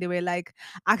musicians and they were like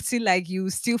acting like you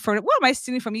steal from what am I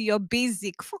stealing from you? You're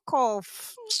basic. Fuck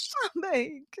off.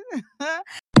 Like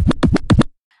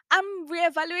I'm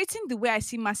reevaluating the way I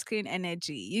see masculine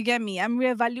energy. You get me? I'm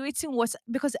reevaluating what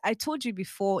because I told you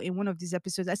before in one of these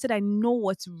episodes, I said I know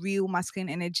what real masculine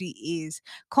energy is.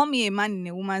 Call me a man in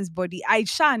a woman's body. I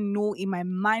shall know in my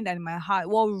mind and in my heart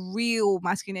what real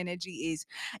masculine energy is.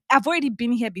 I've already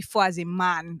been here before as a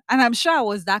man, and I'm sure I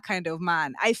was that kind of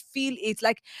man. I feel it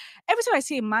like every time I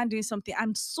see a man doing something,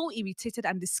 I'm so irritated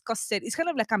and disgusted. It's kind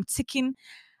of like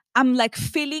I'm like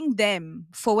failing them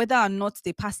for whether or not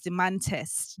they pass the man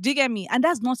test. Do you get me? And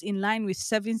that's not in line with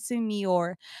servicing me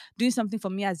or doing something for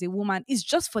me as a woman. It's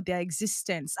just for their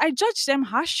existence. I judge them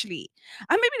harshly.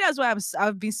 And maybe that's why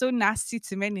I've been so nasty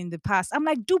to men in the past. I'm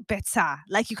like, do better.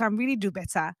 Like you can really do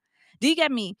better. Do you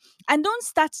get me? And don't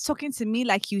start talking to me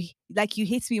like you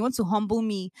hate me, you want to humble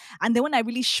me. And then when I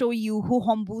really show you who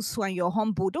humbles who and you're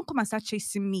humble, don't come and start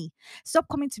chasing me. Stop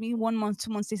coming to me 1 month,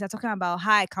 2 months later talking about,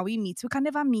 hi, can we meet? We can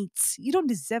never meet. You don't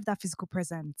deserve that physical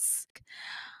presence.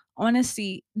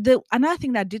 Honestly, the another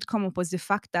thing that did come up was the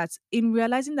fact that in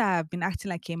realizing that I've been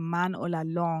acting like a man all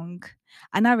along,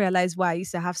 and I realized why I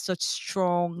used to have such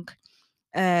strong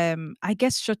I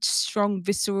guess such strong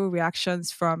visceral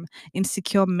reactions from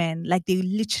insecure men. Like they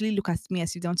literally look at me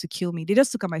as if they want to kill me. They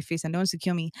just look at my face and they want to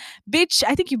kill me. Bitch,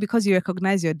 I think you because you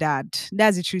recognize your dad.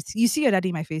 That's the truth. You see your daddy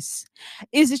in my face.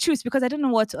 It's the truth because I don't know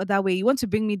what other way. You want to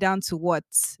bring me down to what?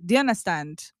 Do you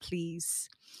understand? Please.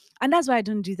 And that's why I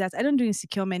don't do that. I don't do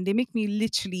insecure men. They make me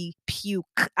literally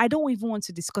puke. I don't even want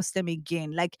to discuss them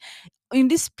again. Like in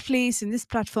this place, in this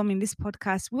platform, in this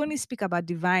podcast, we only speak about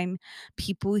divine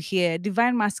people here,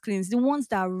 divine masculines, the ones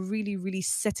that are really, really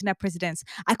setting up precedents.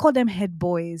 I call them head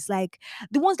boys, like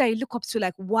the ones that you look up to,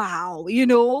 like, wow,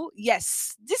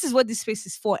 yes, this is what this space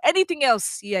is for. Anything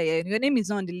else, yeah, your name is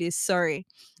not on the list, sorry.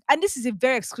 And this is a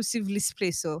very exclusive list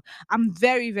place. So I'm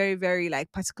very, very, very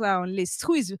like particular on list.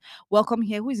 Who is welcome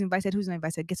here? Who is invited? Who's not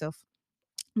invited? Get off.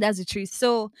 That's the truth.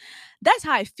 So that's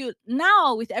how I feel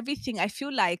now with everything. I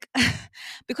feel like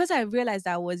because I realized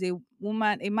I was a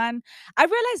woman, a man, I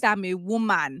realized that I'm a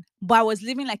woman, but I was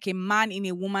living like a man in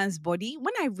a woman's body.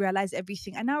 When I realized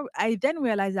everything, and now I then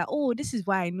realized that, oh, this is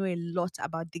why I know a lot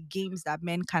about the games that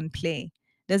men can play.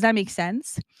 Does that make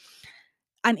sense?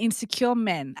 And insecure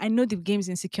men. I know the games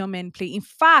insecure men play. In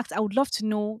fact, I would love to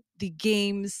know the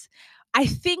games. I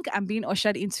think I'm being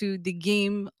ushered into the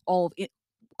game of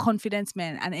confident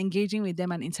men and engaging with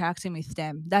them and interacting with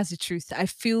them. That's the truth. I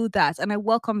feel that and I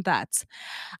welcome that.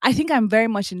 I think I'm very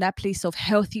much in that place of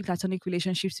healthy platonic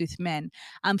relationships with men.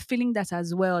 I'm feeling that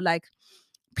as well. Like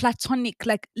platonic,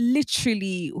 like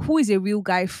literally, who is a real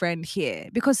guy friend here?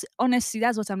 Because honestly,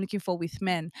 that's what I'm looking for with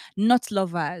men, not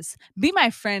lovers. Be my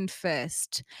friend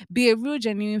first. Be a real,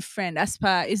 genuine friend. As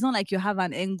per, it's not like you have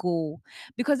an end goal.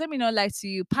 Because let me not lie to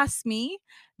you, past me,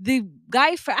 the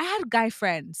I had guy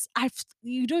friends.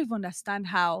 You don't even understand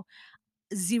how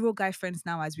zero guy friends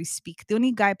now as we speak. The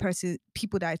only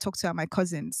people that I talk to are my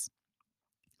cousins.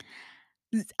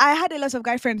 I had a lot of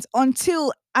guy friends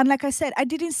until, and like I said, I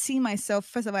didn't see myself.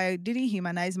 First of all, I didn't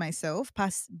humanize myself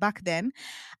past back then.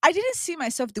 I didn't see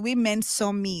myself the way men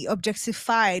saw me,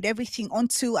 objectified everything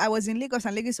until I was in Lagos,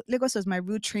 and Lagos was my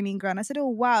real training ground. I said, "Oh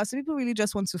wow, so people really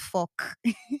just want to fuck."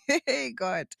 Hey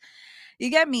God, you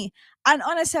get me? And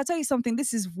honestly, I'll tell you something.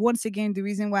 This is once again the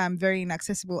reason why I'm very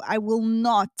inaccessible. I will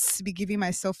not be giving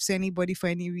myself to anybody for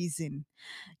any reason.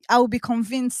 I will be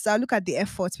convinced. I'll look at the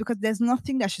efforts because there's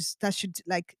nothing that should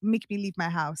like make me leave my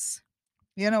house.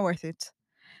 You're not worth it.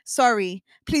 Sorry.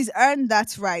 Please earn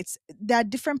that right. There are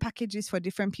different packages for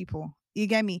different people. You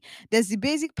get me? There's the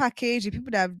basic package. The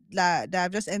people that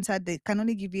have just entered, they can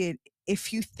only give you a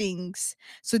few things.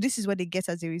 So this is what they get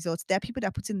as a result. There are people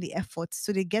that put in the effort,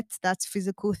 so they get that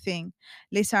physical thing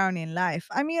later on in life.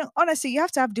 I mean, honestly, you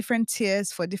have to have different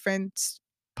tiers for different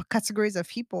categories of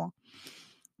people.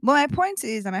 But my point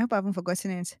is, and I hope I haven't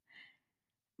forgotten it,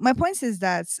 my point is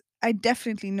that I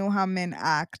definitely know how men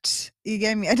act. You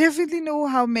get me? I definitely know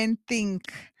how men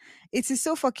think. It is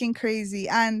so fucking crazy.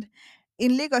 And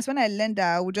in Lagos, when I learned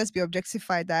that I would just be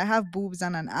objectified, that I have boobs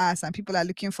and an ass, and people are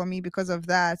looking for me because of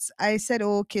that, I said,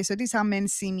 oh, okay, so this is how men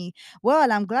see me.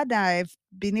 Well, I'm glad that I've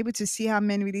been able to see how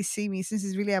men really see me, since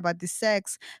it's really about the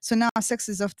sex. So now sex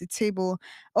is off the table.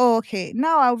 Oh, okay.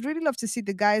 Now I would really love to see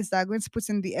the guys that are going to put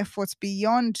in the efforts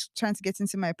beyond trying to get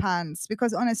into my pants.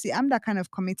 Because honestly, I'm that kind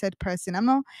of committed person. I'm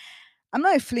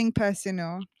not a fling person,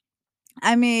 no.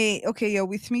 I'm a okay, you're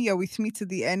with me to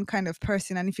the end kind of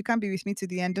person. And if you can't be with me to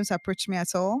the end, don't approach me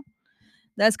at all.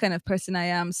 That's kind of person I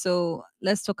am. So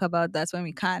let's talk about that when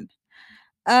we can.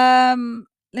 Let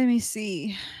me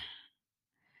see.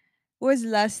 What's the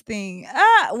last thing?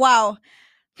 Wow.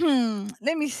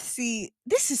 Let me see.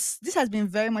 This has been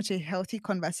very much a healthy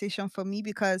conversation for me,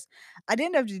 because at the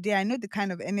end of the day, I know the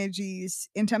kind of energies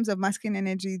in terms of masculine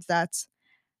energies that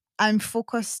I'm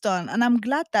focused on. And I'm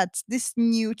glad that this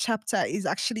new chapter is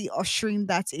actually ushering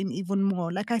that in even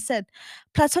more. Like I said,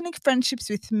 platonic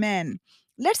friendships with men.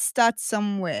 Let's start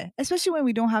somewhere, especially when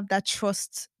we don't have that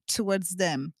trust towards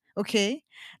them. Okay.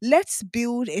 Let's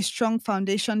build a strong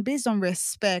foundation based on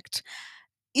respect.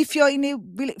 If you're in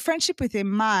a friendship with a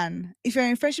man, if you're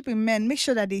in friendship with men, make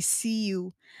sure that they see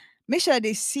you. Make sure that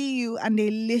they see you and they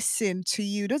listen to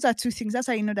you. Those are two things. That's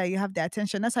how you know that you have their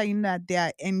attention. That's how you know that they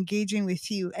are engaging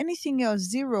with you. Anything else,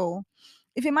 zero.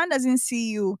 If a man doesn't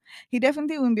see you, he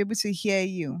definitely won't be able to hear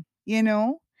you, you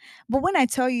know? But when I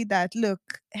tell you that, look,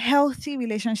 healthy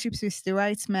relationships with the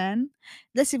right man,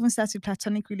 let's even start with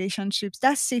platonic relationships.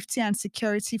 That's safety and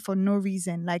security for no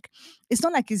reason. Like, it's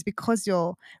not like it's because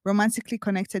you're romantically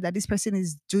connected that this person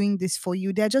is doing this for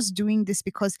you. They're just doing this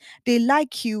because they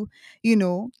like you, you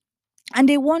know, and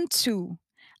they want to.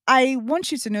 I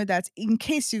want you to know that in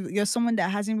case you're someone that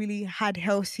hasn't really had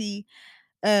healthy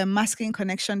masculine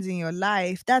connections in your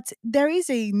life, that there is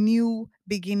a new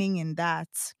beginning in that,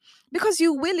 because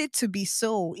you will it to be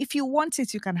so. If you want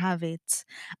it, you can have it.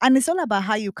 And it's all about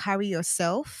how you carry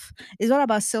yourself. It's all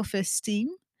about self-esteem.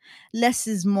 Less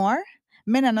is more.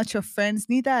 Men are not your friends,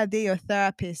 neither are they your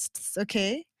therapists.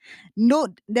 Okay. No,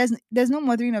 there's no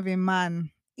mothering of a man.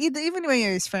 Either, even when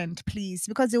you're his friend, please,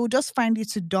 because they will just find you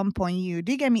to dump on you.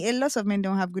 Do you get me? A lot of men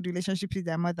don't have good relationships with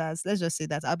their mothers. Let's just say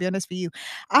that. I'll be honest with you.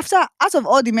 After Out of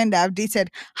all the men that I've dated,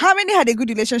 how many had a good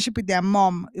relationship with their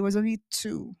mom? It was only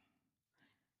two.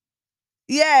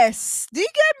 Yes. Do you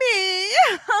get me?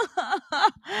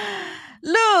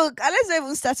 Look, and let's not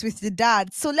even start with the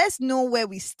dad. So let's know where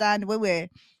we stand when we're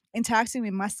interacting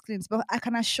with masculines. But I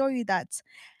can assure you that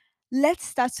let's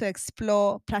start to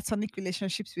explore platonic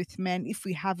relationships with men if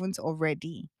we haven't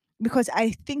already. Because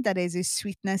I think that there's a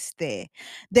sweetness there.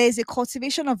 There's a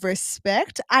cultivation of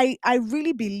respect. I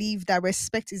really believe that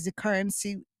respect is the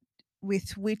currency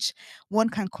with which one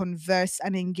can converse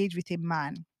and engage with a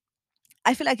man.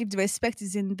 I feel like if the respect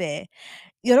is in there,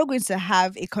 you're not going to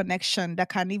have a connection that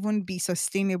can even be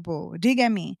sustainable. Do you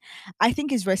get me? I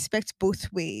think it's respect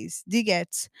both ways. Do you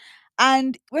get?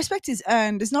 And respect is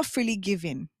earned, it's not freely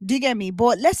given. Do you get me?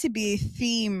 But let's it be a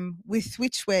theme with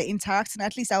which we're interacting.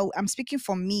 At least I'm speaking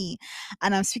for me,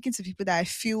 and I'm speaking to people that I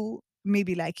feel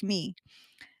maybe like me.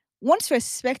 Once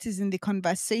respect is in the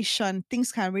conversation,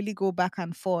 things can really go back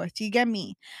and forth. You get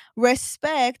me?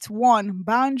 Respect, one,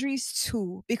 boundaries,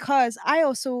 two, because I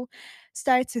also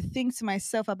started to think to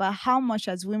myself about how much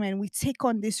as women we take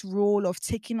on this role of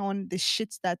taking on the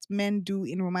shit that men do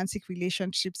in romantic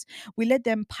relationships. We let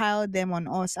them pile them on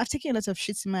us. I've taken a lot of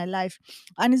shit in my life,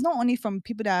 and it's not only from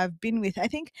people that I've been with. I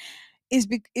think it's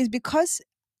because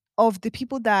of the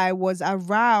people that I was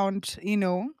around,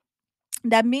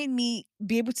 that made me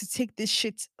be able to take this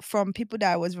shit from people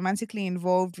that I was romantically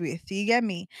involved with. You get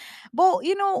me? But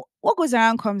what goes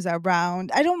around comes around.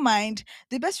 I don't mind.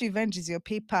 The best revenge is your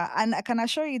paper. And I can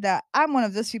assure you that I'm one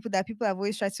of those people that people have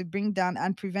always tried to bring down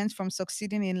and prevent from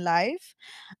succeeding in life.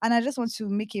 And I just want to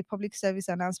make a public service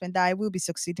announcement that I will be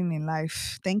succeeding in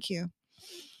life. Thank you.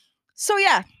 So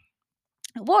yeah,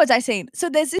 what was I saying? So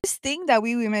there's this thing that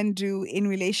we women do in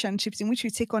relationships in which we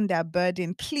take on their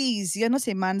burden. Please, you're not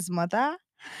a man's mother.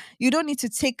 You don't need to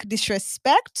take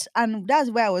disrespect. And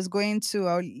that's where I was going to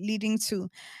or leading to.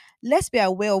 Let's be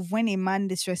aware of when a man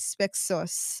disrespects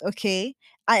us, okay?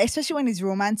 Especially when it's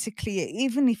romantically,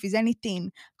 even if it's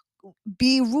anything,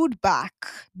 be rude back,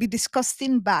 be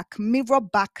disgusting back, mirror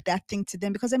back that thing to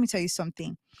them. Because let me tell you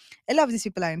something. A lot of these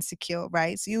people are insecure,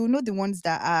 right? So you know the ones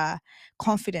that are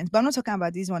confident, but I'm not talking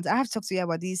about these ones. I have to talk to you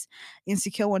about these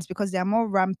insecure ones because they are more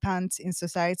rampant in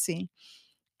society.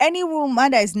 Any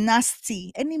woman that is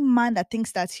nasty, any man that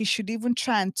thinks that he should even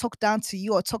try and talk down to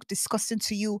you or talk disgusting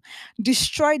to you,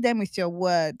 destroy them with your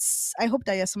words. I hope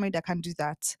that you're somebody that can do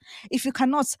that. If you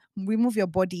cannot, remove your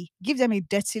body. Give them a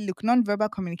dirty look. Non-verbal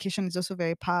communication is also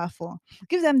very powerful.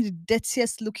 Give them the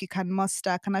dirtiest look you can muster.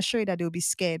 I can assure you that they'll be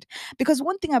scared. Because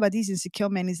one thing about these insecure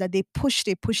men is that they push,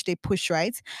 they push, they push,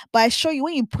 right? But I assure you,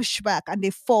 when you push back and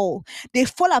they fall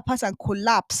apart and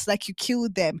collapse like you kill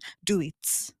them. Do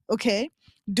it. Okay?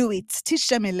 Do it. Teach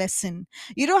them a lesson.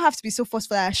 You don't have to be so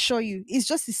forceful. I assure you. It's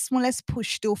just the smallest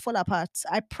push. They'll fall apart.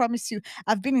 I promise you.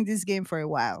 I've been in this game for a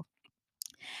while.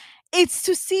 It's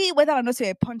to see whether or not you're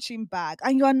a punching bag.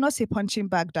 And you are not a punching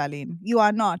bag, darling. You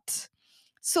are not.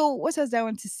 So, what else do I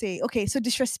want to say? Okay, so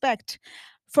disrespect.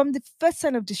 From the first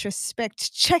sign of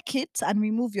disrespect, check it and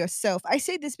remove yourself. I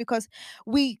say this because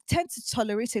we tend to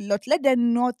tolerate a lot. Let there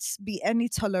not be any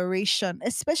toleration,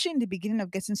 especially in the beginning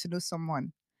of getting to know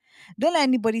someone. Don't let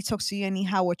anybody talk to you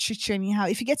anyhow or treat you anyhow.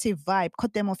 If you get a vibe,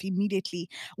 cut them off immediately.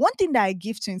 One thing that I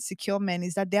give to insecure men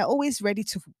is that they're always ready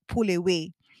to pull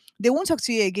away. They won't talk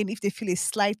to you again if they feel a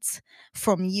slight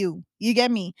from you. You get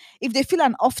me? If they feel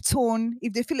an off tone,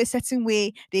 if they feel a certain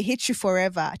way, they hate you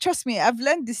forever. Trust me, I've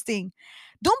learned this thing.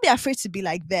 Don't be afraid to be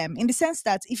like them in the sense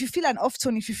that if you feel an off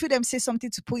tone, if you feel them say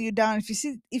something to pull you down,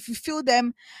 if you feel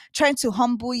them trying to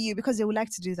humble you because they would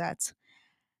like to do that,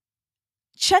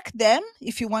 check them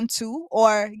if you want to,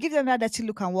 or give them that dirty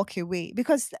look and walk away.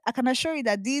 Because I can assure you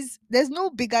that there's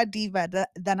no bigger diva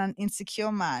than an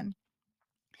insecure man.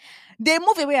 They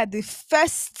move away at the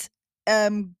first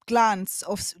glance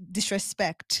of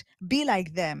disrespect. Be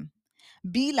like them.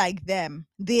 Be like them.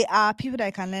 They are people that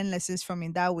I can learn lessons from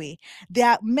in that way. They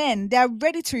are men. They are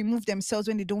ready to remove themselves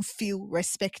when they don't feel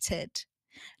respected.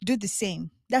 Do the same.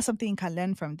 That's something you can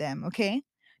learn from them. Okay.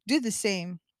 Do the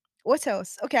same. What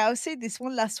else? Okay, I'll say this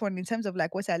one last one in terms of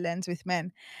like what I learned with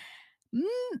men.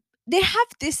 They have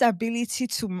this ability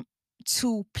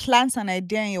to plant an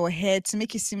idea in your head to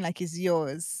make it seem like it's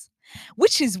yours.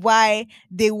 Which is why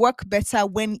they work better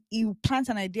when you plant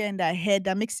an idea in their head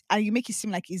that makes and you make it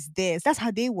seem like it's theirs. That's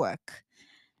how they work.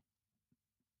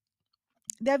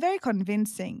 They're very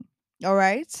convincing. All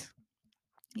right.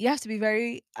 You have to be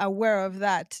very aware of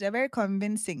that. They're very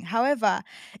convincing. However,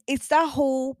 it's that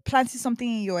whole planting something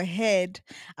in your head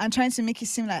and trying to make it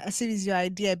seem like as if it's your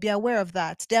idea. Be aware of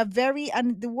that. They are very,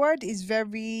 and the word is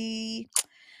very,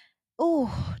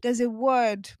 oh, there's a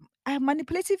word.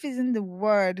 Manipulative isn't the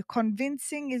word.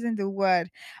 Convincing isn't the word.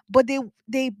 But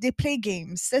they play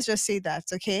games. Let's just say that,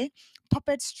 okay?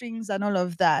 Puppet strings and all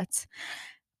of that.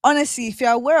 Honestly, if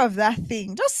you're aware of that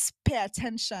thing, just pay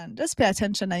attention. Just pay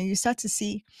attention and you start to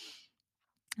see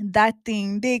that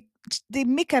thing. They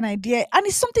make an idea and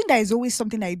it's something that is always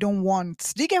something I don't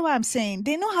want. Do you get what I'm saying?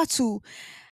 They know how to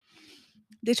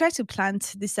they try to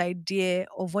plant this idea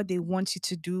of what they want you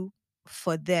to do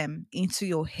for them into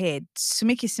your head to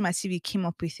make it seem as if you came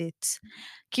up with it.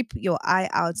 Keep your eye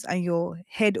out and your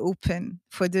head open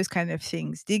for those kind of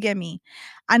things. Do you get me?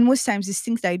 And most times it's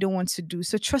things that you don't want to do.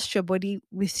 So trust your body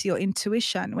with your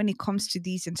intuition when it comes to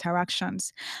these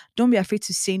interactions. Don't be afraid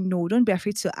to say no. Don't be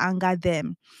afraid to anger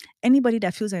them. Anybody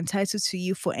that feels entitled to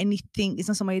you for anything is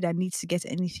not somebody that needs to get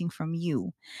anything from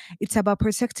you. It's about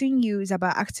protecting you, it's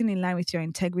about acting in line with your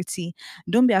integrity.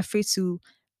 Don't be afraid to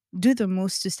do the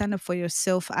most to stand up for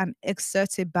yourself and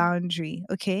exert a boundary,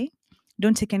 okay?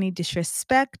 Don't take any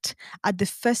disrespect. At the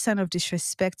first sign of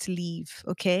disrespect, leave,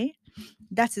 okay?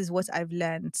 That is what I've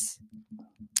learned.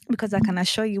 Because I can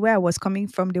assure you where I was coming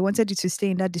from, they wanted you to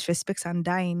stay in that disrespect and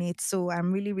die in it. So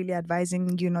I'm really, really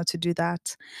advising you not to do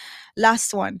that.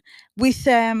 Last one. With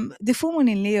the full moon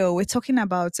in Leo, we're talking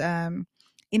about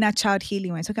inner child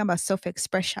healing. We're talking about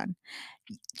self-expression.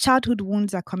 Childhood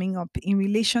wounds are coming up in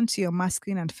relation to your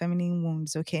masculine and feminine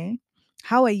wounds, okay?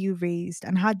 How are you raised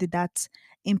and how did that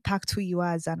impact who you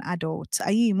are as an adult?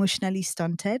 Are you emotionally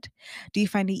stunted? Do you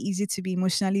find it easy to be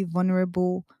emotionally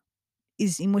vulnerable?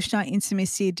 Is emotional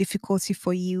intimacy a difficulty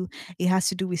for you? It has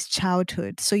to do with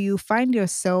childhood. So you find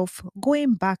yourself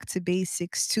going back to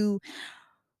basics to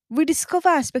rediscover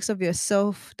aspects of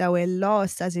yourself that were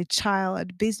lost as a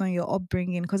child based on your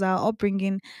upbringing, because our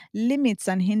upbringing limits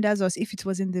and hinders us if it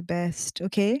wasn't the best,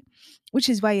 okay? Which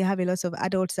is why you have a lot of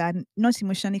adults that are not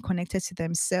emotionally connected to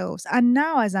themselves. And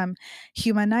now, as I'm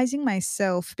humanizing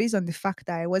myself based on the fact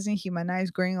that I wasn't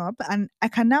humanized growing up, and I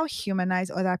can now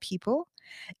humanize other people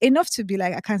enough to be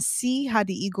like, I can see how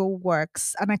the ego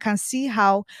works, and I can see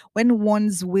how when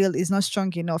one's will is not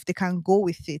strong enough, they can go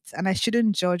with it. And I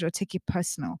shouldn't judge or take it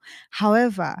personal.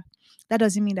 However, That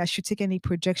doesn't mean that I should take any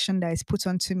projection that is put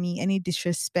onto me, any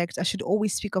disrespect. I should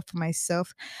always speak up for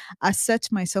myself, assert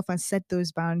myself, and set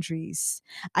those boundaries.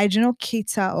 I do not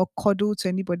cater or coddle to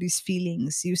anybody's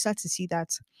feelings. You start to see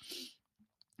that.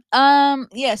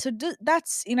 Yeah, so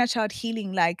that's inner child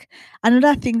healing. Like,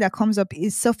 another thing that comes up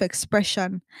is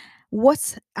self-expression.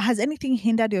 What has anything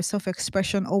hindered your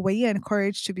self-expression, or were you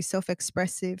encouraged to be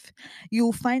self-expressive?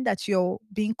 You'll find that you're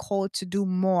being called to do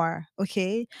more.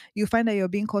 Okay, you find that you're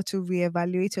being called to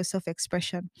reevaluate your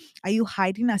self-expression. Are you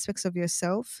hiding aspects of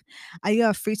yourself? Are you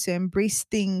afraid to embrace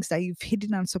things that you've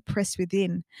hidden and suppressed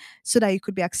within, so that you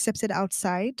could be accepted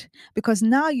outside? Because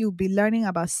now you'll be learning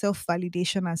about self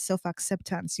validation and self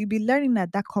acceptance. You'll be learning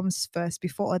that that comes first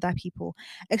before other people.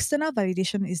 External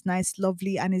validation is nice,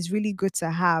 lovely, and is really good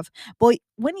to have. But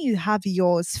when you have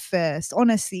yours first,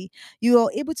 honestly, you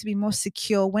are able to be more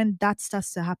secure when that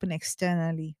starts to happen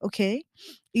externally. Okay.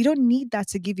 You don't need that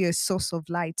to give you a source of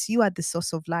light. You are the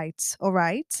source of light. All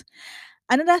right.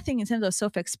 Another thing in terms of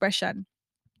self expression,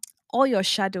 all your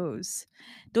shadows.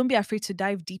 Don't be afraid to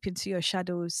dive deep into your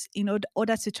shadows in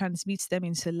order to transmute them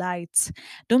into light.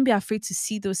 Don't be afraid to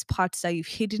see those parts that you've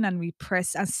hidden and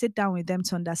repressed and sit down with them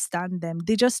to understand them.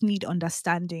 They just need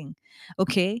understanding.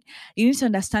 Okay? You need to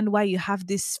understand why you have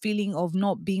this feeling of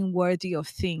not being worthy of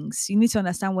things. You need to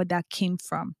understand where that came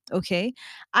from. Okay?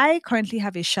 I currently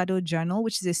have a shadow journal,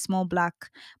 which is a small black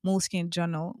moleskin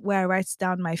journal where I write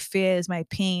down my fears, my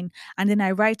pain, and then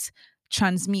I write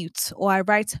transmute, or I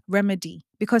write remedy,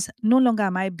 because no longer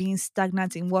am I being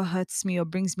stagnant in what hurts me or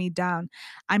brings me down.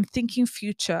 I'm thinking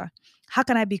future. How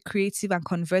can I be creative and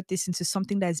convert this into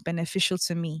something that is beneficial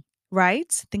to me? Right?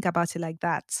 Think about it like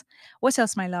that. What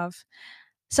else, my love?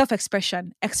 Self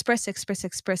expression, express, express,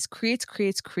 express, create,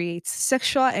 create, create.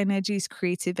 Sexual energy is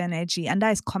creative energy, and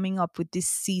that is coming up with this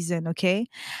season, okay?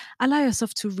 Allow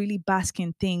yourself to really bask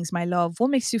in things, my love.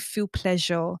 What makes you feel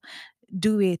pleasure?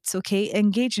 Do it, okay?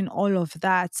 Engage in all of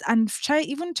that, and try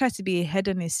to be a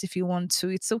hedonist if you want to.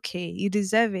 It's okay. You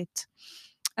deserve it.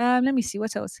 Let me see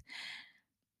what else.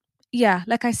 Yeah,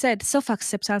 like I said, self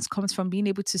acceptance comes from being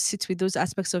able to sit with those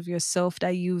aspects of yourself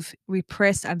that you've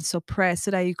repressed and suppressed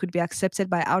so that you could be accepted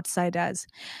by outsiders.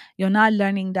 You're now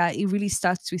learning that it really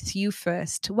starts with you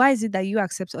first. Why is it that you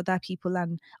accept other people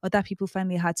and other people find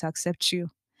it hard to accept you?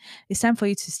 It's time for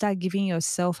you to start giving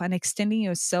yourself and extending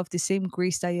yourself the same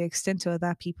grace that you extend to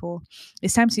other people.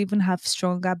 It's time to even have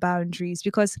stronger boundaries,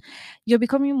 because you're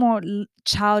becoming more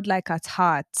childlike at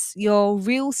heart. Your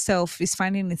real self is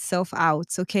finding itself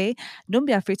out, okay? Don't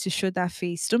be afraid to show that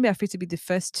face. Don't be afraid to be the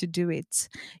first to do it.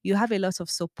 You have a lot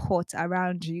of support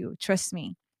around you. Trust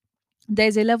me.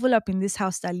 There's a level up in this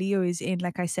house that Leo is in.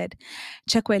 Like I said,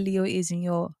 check where Leo is in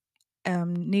your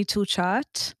natal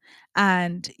chart,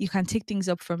 and you can take things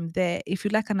up from there. If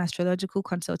you'd like an astrological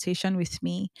consultation with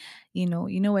me, you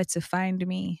know where to find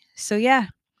me. So yeah.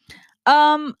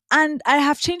 And I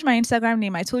have changed my Instagram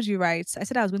name. I told you, right? I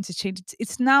said I was going to change it.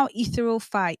 It's now Ethereal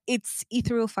Phi. It's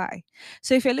Ethereal Phi.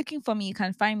 So if you're looking for me, you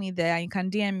can find me there and you can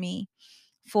DM me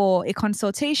for a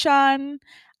consultation.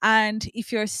 And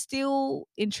if you're still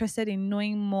interested in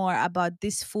knowing more about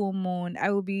this full moon,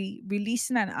 I will be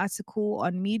releasing an article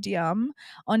on Medium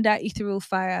under Ethereal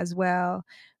Fire as well,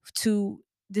 to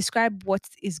describe what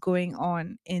is going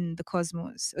on in the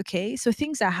cosmos. Okay, so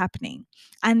things are happening.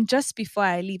 And just before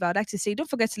I leave, I would like to say, don't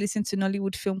forget to listen to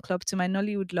Nollywood Film Club, to my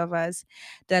Nollywood lovers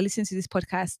that are listening to this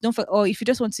podcast. Or if you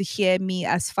just want to hear me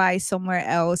as Fi somewhere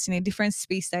else in a different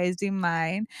space that isn't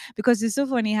mine, because it's so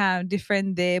funny how I'm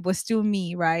different there, but still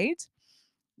me, right?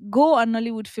 Go on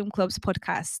Nollywood Film Club's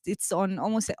podcast. It's on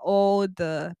almost all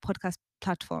the podcast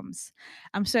platforms.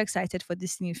 I'm so excited for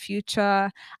this new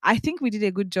future. I think we did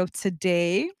a good job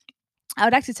today. I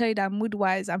would like to tell you that mood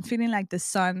wise, I'm feeling like the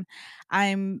sun.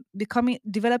 I'm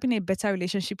developing a better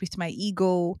relationship with my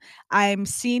ego. I'm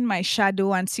seeing my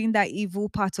shadow and seeing that evil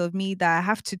part of me that I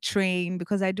have to train,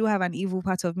 because I do have an evil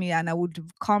part of me, and I would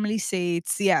calmly say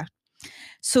it's, yeah.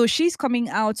 So she's coming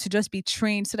out to just be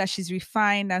trained so that she's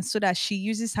refined and so that she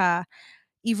uses her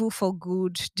evil for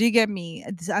good. Do you get me?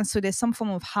 And so there's some form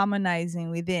of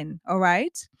harmonizing within. All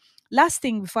right. Last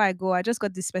thing before I go, I just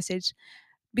got this message.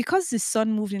 Because the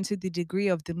sun moved into the degree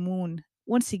of the moon,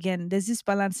 once again, there's this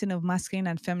balancing of masculine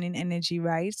and feminine energy,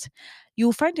 right?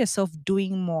 You'll find yourself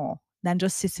doing more than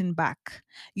just sitting back.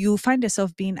 You'll find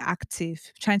yourself being active,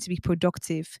 trying to be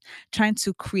productive, trying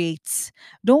to create.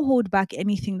 Don't hold back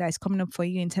anything that is coming up for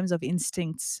you in terms of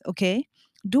instincts, okay?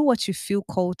 Do what you feel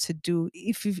called to do.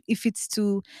 If it's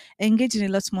to engage in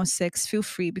a lot more sex, feel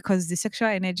free, because the sexual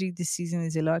energy this season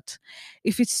is a lot.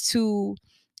 If it's to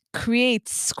create,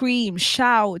 scream,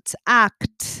 shout,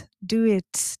 act, Do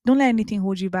it. Don't let anything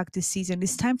hold you back this season.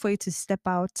 It's time for you to step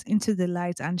out into the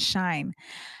light and shine.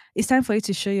 It's time for you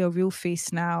to show your real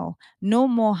face now. No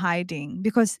more hiding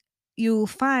because you'll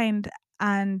find,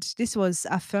 and this was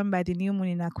affirmed by the new moon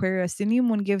in Aquarius. The new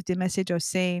moon gave the message of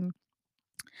saying,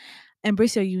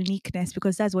 embrace your uniqueness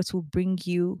because that's what will bring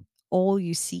you all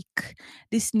you seek.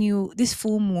 This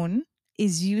full moon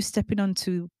is you stepping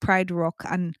onto Pride Rock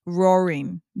and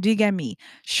roaring. Do you get me?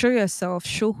 Show yourself,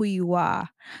 show who you are,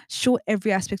 show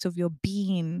every aspect of your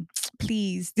being.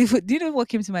 Please. Do you know what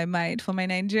came to my mind for my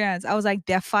Nigerians? I was like,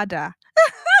 their father.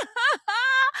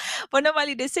 But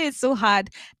normally they say it's so hard.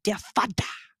 Their father.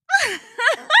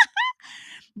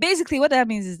 Basically, what that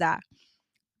means is that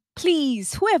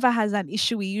please, whoever has an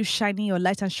issue with you shining your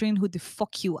light and showing who the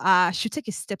fuck you are should take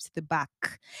a step to the back.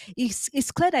 It's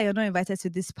clear that you're not invited to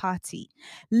this party.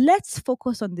 Let's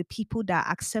focus on the people that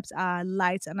accept our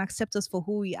light and accept us for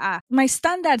who we are. My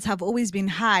standards have always been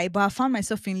high, but I found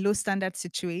myself in low standard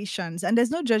situations, and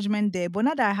there's no judgment there. But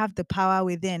now that I have the power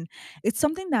within, it's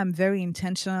something that I'm very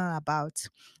intentional about.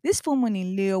 This full moon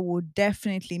in Leo will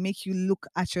definitely make you look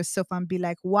at yourself and be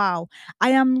like, wow, I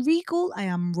am regal, I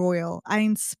am royal, I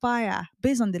inspire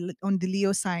based on the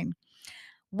Leo sign.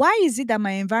 Why is it that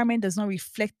my environment does not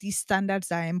reflect these standards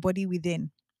that I embody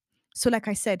within? So, like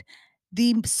I said,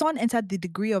 the sun entered the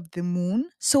degree of the moon.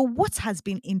 So, what has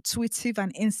been intuitive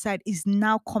and insight is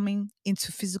now coming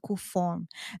into physical form.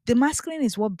 The masculine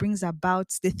is what brings about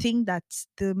the thing that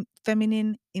the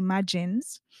feminine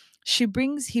imagines. He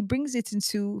brings it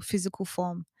into physical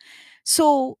form.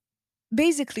 So,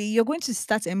 basically you're going to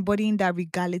start embodying that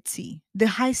regality. The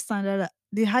high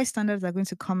standards are going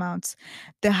to come out.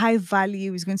 The high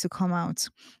value is going to come out.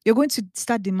 You're going to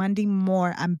start demanding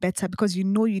more and better because you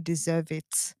know you deserve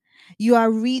it. You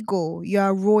are regal, you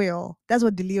are royal. That's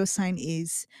what the Leo sign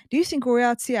is. Do you think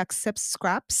royalty accepts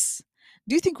scraps?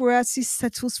 Do you think royalty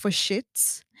settles for shit?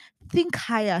 Think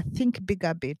higher, think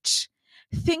bigger, bitch.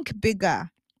 Think bigger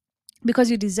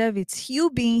because you deserve it. You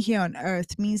being here on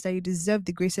earth means that you deserve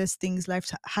the greatest things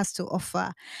life has to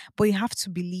offer, but you have to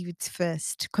believe it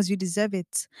first because you deserve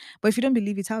it. But if you don't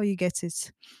believe it, how will you get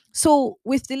it? So,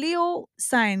 with the Leo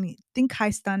sign, think high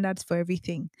standards for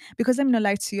everything. Because let me not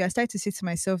lie to you, I started to say to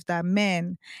myself that,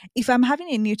 man, if I'm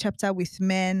having a new chapter with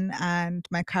men and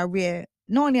my career,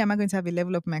 not only am I going to have a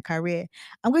level up in my career,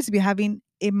 I'm going to be having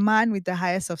a man with the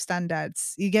highest of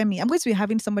standards. You get me? I'm going to be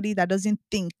having somebody that doesn't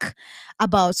think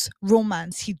about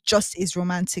romance. He just is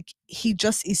romantic. He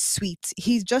just is sweet.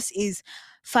 He just is,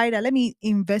 Farida, let me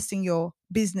invest in your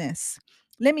business.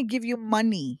 Let me give you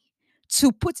money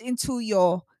to put into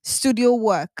your studio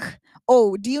work.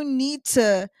 Oh, do you need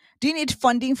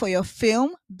funding for your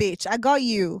film? Bitch, I got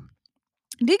you.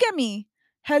 Do you get me?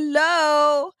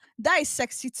 Hello. That is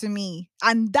sexy to me.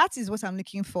 And that is what I'm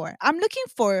looking for. I'm looking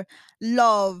for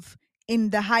love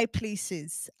in the high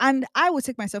places. And I will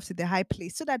take myself to the high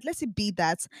place so that let it be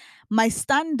that my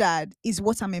standard is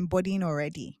what I'm embodying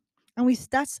already. And with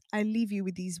that, I leave you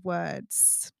with these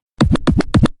words.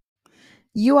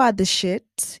 You are the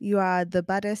shit. You are the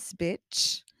baddest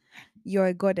bitch. You're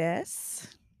a goddess.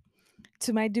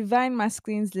 To my divine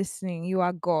masculines listening, you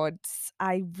are gods.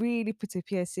 I really put a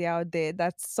PSA out there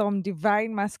that some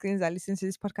divine masculines are listening to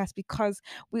this podcast because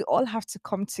we all have to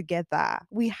come together.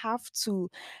 We have to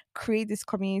create this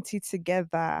community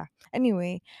together.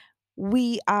 Anyway,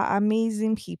 we are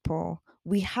amazing people.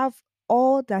 We have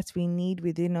all that we need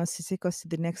within us to take us to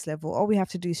the next level. All we have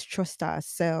to do is trust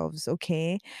ourselves,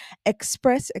 okay?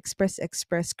 Express, express,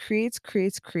 express, create,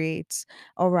 create, create.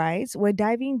 All right. We're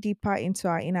diving deeper into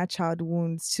our inner child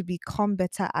wounds to become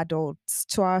better adults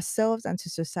to ourselves and to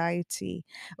society,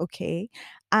 okay?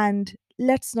 And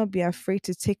let's not be afraid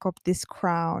to take up this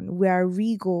crown. We are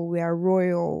regal, we are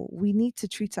royal. We need to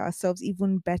treat ourselves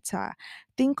even better.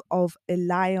 Think of a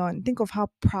lion. Think of how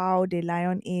proud a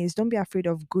lion is. Don't be afraid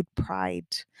of good pride.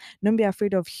 Don't be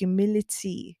afraid of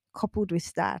humility coupled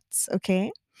with that.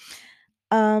 Okay.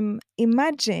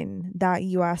 Imagine that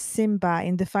you are Simba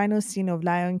in the final scene of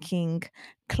Lion King,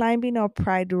 climbing up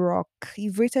Pride Rock.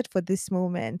 You've waited for this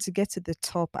moment to get to the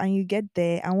top, and you get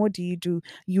there, and what do?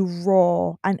 You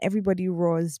roar, and everybody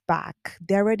roars back.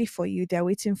 They're ready for you, they're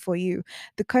waiting for you.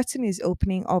 The curtain is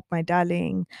opening up, my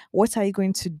darling. What are you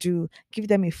going to do? Give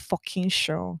them a fucking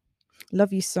show.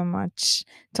 Love you so much.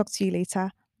 Talk to you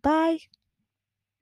later. Bye.